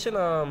motivation.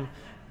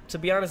 to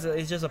be honest,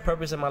 it's just a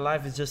purpose in my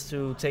life is just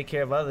to take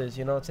care of others,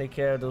 take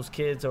care of those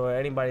kids or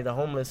anybody, the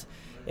homeless,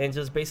 and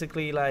just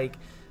basically like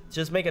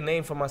just make a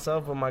name for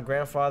myself. With my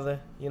grandfather,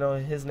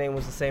 his name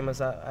was the same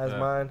as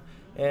mine,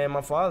 and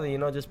my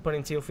father, just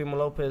putting Teofimo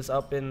Lopez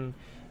up in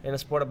the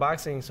sport of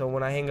boxing. So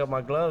when I hang up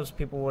my gloves,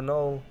 people will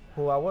know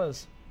who I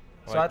was.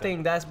 So I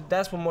think that's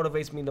what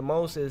motivates me the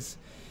most is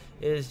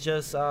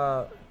just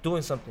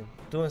doing something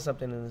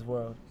in this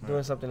world,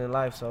 doing something in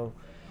life. So.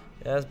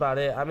 Yeah, that's about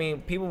it. I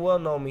mean, people will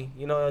know me.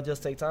 It'll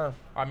just take time.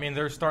 I mean,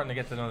 they're starting to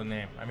get to know the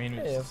name. I mean,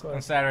 on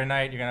of Saturday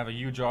night, you're going to have a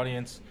huge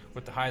audience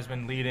with the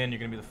Heisman lead-in. You're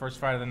going to be the first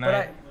fight of the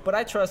night. But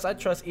I trust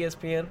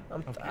ESPN.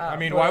 I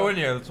mean, why wouldn't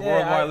you? It's a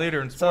worldwide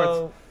leader in sports.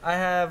 So I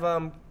have,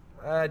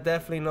 I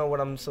definitely know what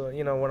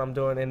I'm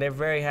doing, and they're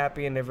very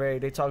happy, and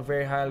they talk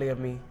very highly of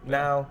me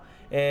now.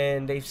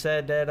 And they've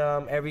said that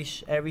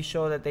every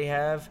show that they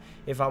have,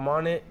 if I'm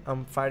on it,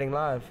 I'm fighting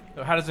live.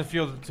 How does it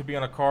feel to be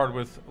on a card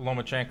with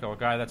Lomachenko, a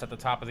guy that's at the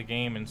top of the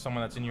game and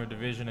someone that's in your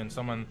division and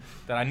someone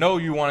that I know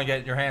you want to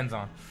get your hands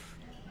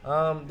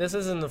on? This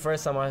isn't the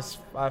first time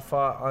I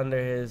fought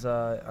under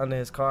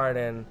his card,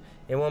 and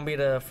it won't be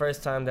the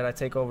first time that I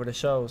take over the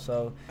show.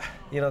 So,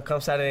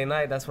 come Saturday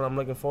night, that's what I'm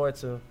looking forward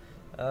to.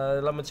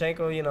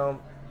 Lomachenko,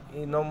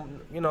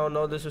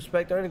 no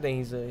disrespect or anything.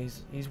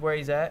 He's where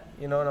he's at,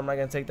 and I'm not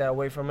gonna take that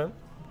away from him.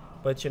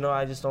 But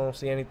I just don't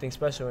see anything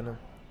special in him.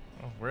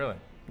 Oh, really?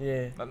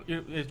 Yeah.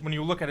 When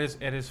you look at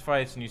his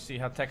fights and you see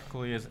how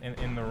technical he is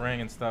in the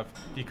ring and stuff,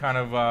 you kind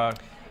of.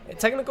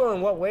 Technical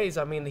in what ways?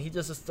 I mean, he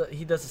does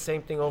the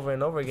same thing over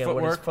and over again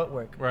with his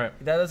footwork. Right.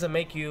 That doesn't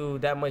make you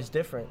that much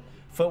different.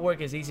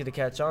 Footwork is easy to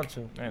catch on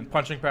to. And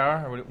punching power?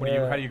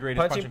 How do you grade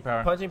his punching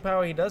power? Punching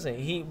power, he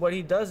doesn't. What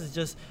he does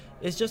is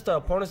it's just the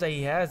opponents that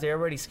he has. They're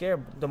already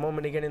scared the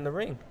moment they get in the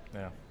ring.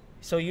 Yeah.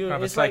 So kind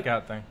of a psych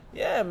out thing.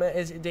 Yeah, man.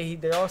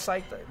 They're all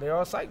psyched. They're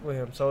all psyched with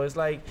him. So it's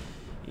like,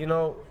 he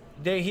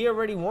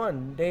already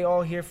won. They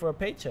all here for a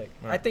paycheck.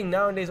 Right. I think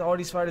nowadays all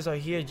these fighters are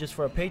here just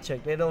for a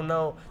paycheck. They don't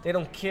know. They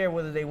don't care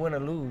whether they win or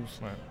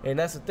lose. Right. And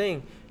that's the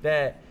thing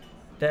that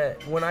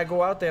when I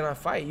go out there and I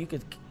fight, you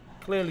could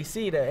clearly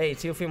see that, hey,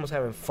 Teofimo's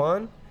having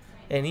fun,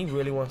 and he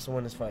really wants to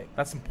win this fight.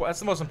 That's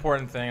the most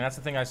important thing. That's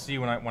the thing I see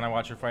when I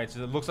watch your fights.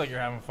 It looks like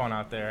you're having fun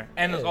out there,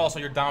 and also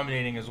you're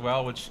dominating as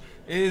well, which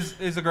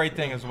is a great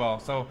thing as well.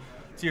 So,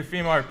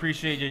 Teofimo, I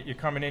appreciate you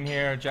coming in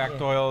here, Jack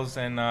Doyle's,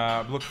 and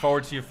look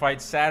forward to your fight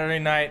Saturday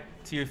night.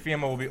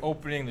 Teofimo will be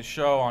opening the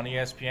show on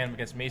ESPN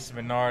against Mason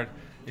Bernard.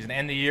 He's going to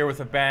end the year with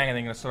a bang, and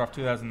then going to start off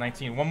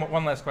 2019.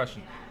 One last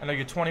question. I know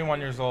you're 21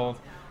 years old,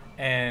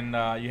 and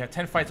you have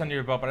 10 fights under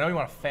your belt, but I know you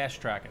want to fast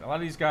track it. A lot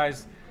of these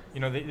guys,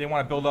 they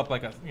want to build up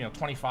like a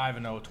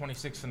 25-0,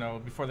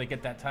 26-0 before they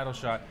get that title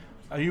shot.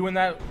 Are you in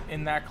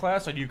that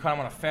class, or do you kind of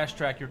want to fast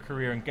track your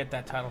career and get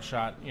that title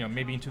shot,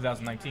 maybe in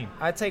 2019?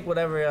 I take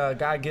whatever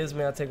God gives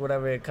me. I take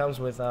whatever it comes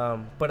with.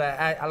 But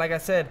I like I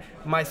said,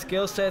 my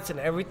skill sets and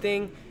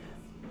everything,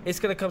 it's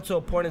going to come to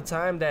a point in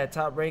time that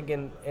Top Rank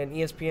and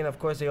ESPN, of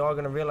course, they're all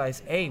going to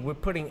realize, hey, we're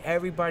putting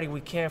everybody we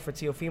can for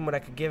Teofimo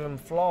that could give him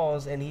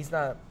flaws, and he's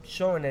not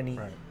showing any.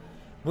 Right.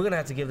 We're going to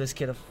have to give this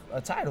kid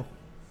a title.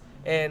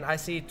 And I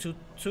see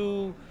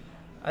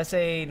I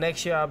say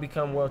next year I'll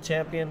become world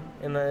champion,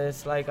 and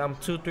it's like I'm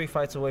 2-3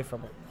 fights away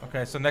from it.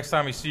 Okay, so next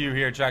time we see you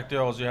here, Jack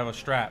Doyle's, you have a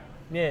strap.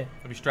 Yeah.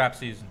 It'll be strap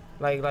season.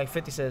 Like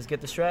 50 says, get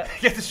the strap.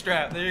 Get the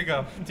strap. There you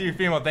go.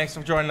 Teofimo, thanks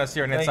for joining us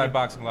here on Inside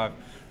Boxing Live.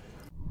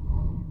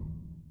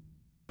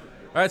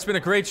 All right, it's been a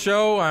great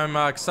show. I'm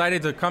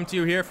excited to come to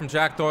you here from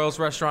Jack Doyle's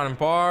Restaurant and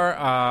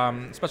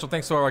Bar. Special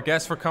thanks to our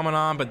guests for coming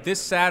on. But this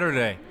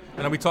Saturday,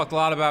 I know we talked a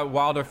lot about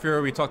Wilder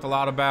Fury. We talked a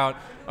lot about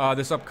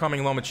this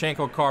upcoming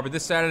Lomachenko card. But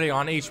this Saturday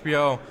on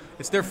HBO,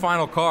 it's their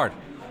final card.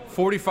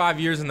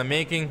 45 years in the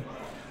making.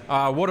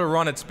 What a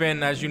run it's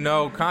been. As you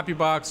know,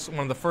 CompuBox, one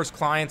of the first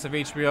clients of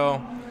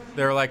HBO.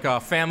 They're like a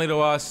family to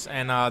us.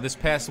 And this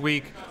past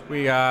week,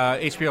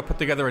 HBO put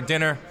together a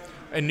dinner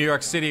in New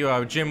York City.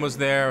 Jim was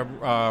there,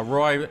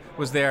 Roy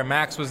was there,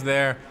 Max was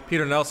there,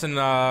 Peter Nelson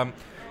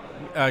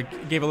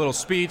gave a little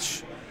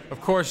speech.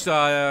 Of course,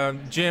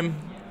 Jim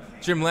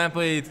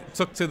Lampley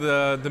took to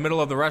the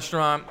middle of the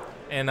restaurant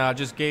and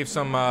just gave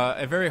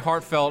a very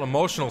heartfelt,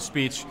 emotional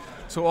speech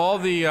to all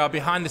the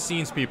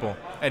behind-the-scenes people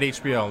at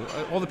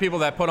HBO, all the people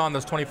that put on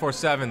those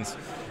 24/7s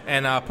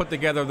and put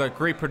together the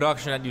great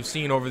production that you've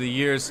seen over the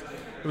years.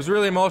 It was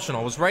really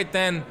emotional. It was right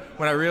then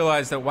when I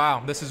realized that,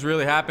 wow, this is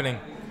really happening.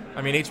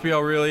 I mean,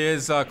 HBO really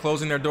is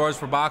closing their doors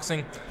for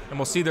boxing, and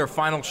we'll see their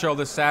final show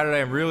this Saturday.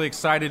 I'm really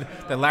excited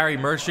that Larry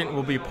Merchant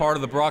will be part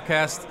of the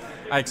broadcast.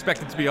 I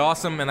expect it to be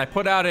awesome, and I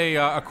put out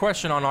a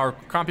question on our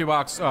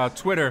CompuBox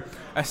Twitter.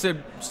 I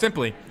said,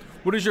 simply,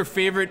 what is your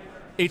favorite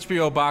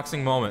HBO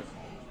boxing moment?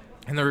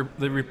 And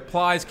the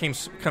replies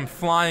come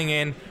flying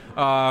in.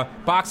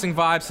 Boxing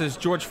Vibe says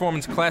George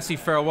Foreman's classy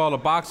farewell to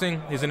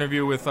boxing, his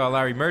interview with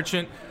Larry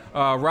Merchant.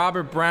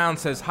 Robert Brown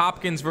says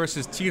Hopkins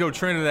versus Tito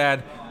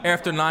Trinidad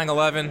after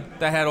 9/11.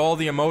 That had all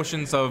the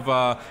emotions of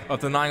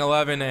the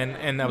 9/11,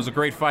 and that was a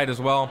great fight as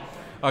well.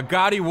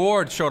 Gotti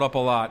Ward showed up a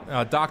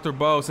lot. Dr.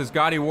 Bo says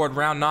Gotti Ward,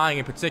 round 9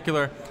 in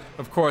particular.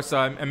 Of course,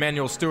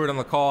 Emmanuel Stewart on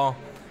the call,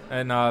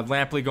 and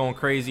Lampley going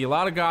crazy. A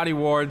lot of Gotti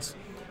Wards.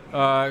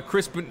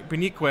 Chris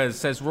Beniquez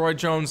says Roy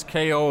Jones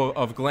KO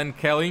of Glenn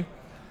Kelly.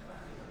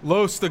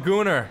 Los the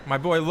Gooner, my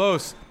boy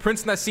Los.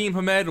 Prince Nassim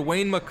Hamed,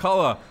 Wayne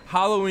McCullough,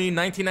 Halloween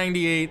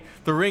 1998,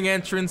 the ring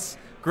entrance,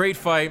 great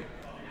fight.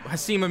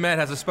 Hassim Hamed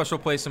has a special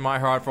place in my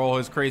heart for all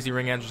his crazy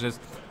ring entrances.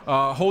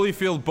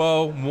 Holyfield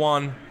Bo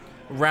won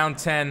round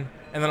 10.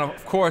 And then,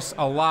 of course,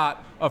 a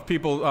lot of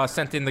people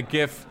sent in the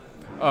gif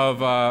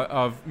of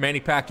Manny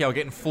Pacquiao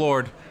getting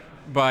floored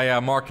by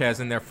Marquez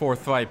in their 4th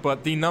fight.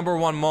 But the number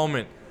one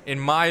moment, in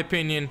my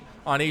opinion,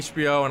 on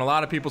HBO, and a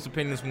lot of people's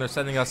opinions when they're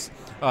sending us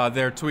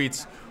their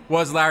tweets,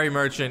 was Larry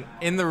Merchant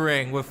in the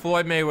ring with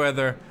Floyd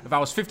Mayweather. If I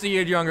was 50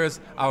 years younger,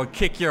 I would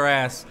kick your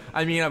ass.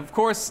 I mean, of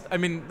course,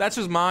 that's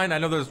just mine. I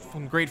know there's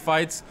some great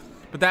fights,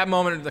 but that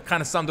moment that kind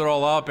of summed it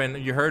all up,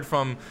 and you heard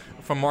from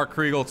Mark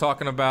Kriegel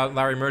talking about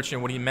Larry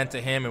Merchant, what he meant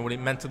to him and what he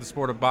meant to the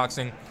sport of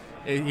boxing.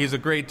 He's a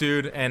great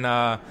dude, and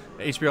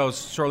HBO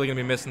is surely going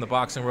to be missing the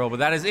boxing world. But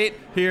that is it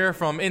here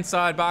from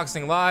Inside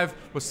Boxing Live.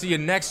 We'll see you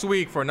next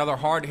week for another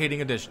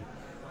hard-hitting edition.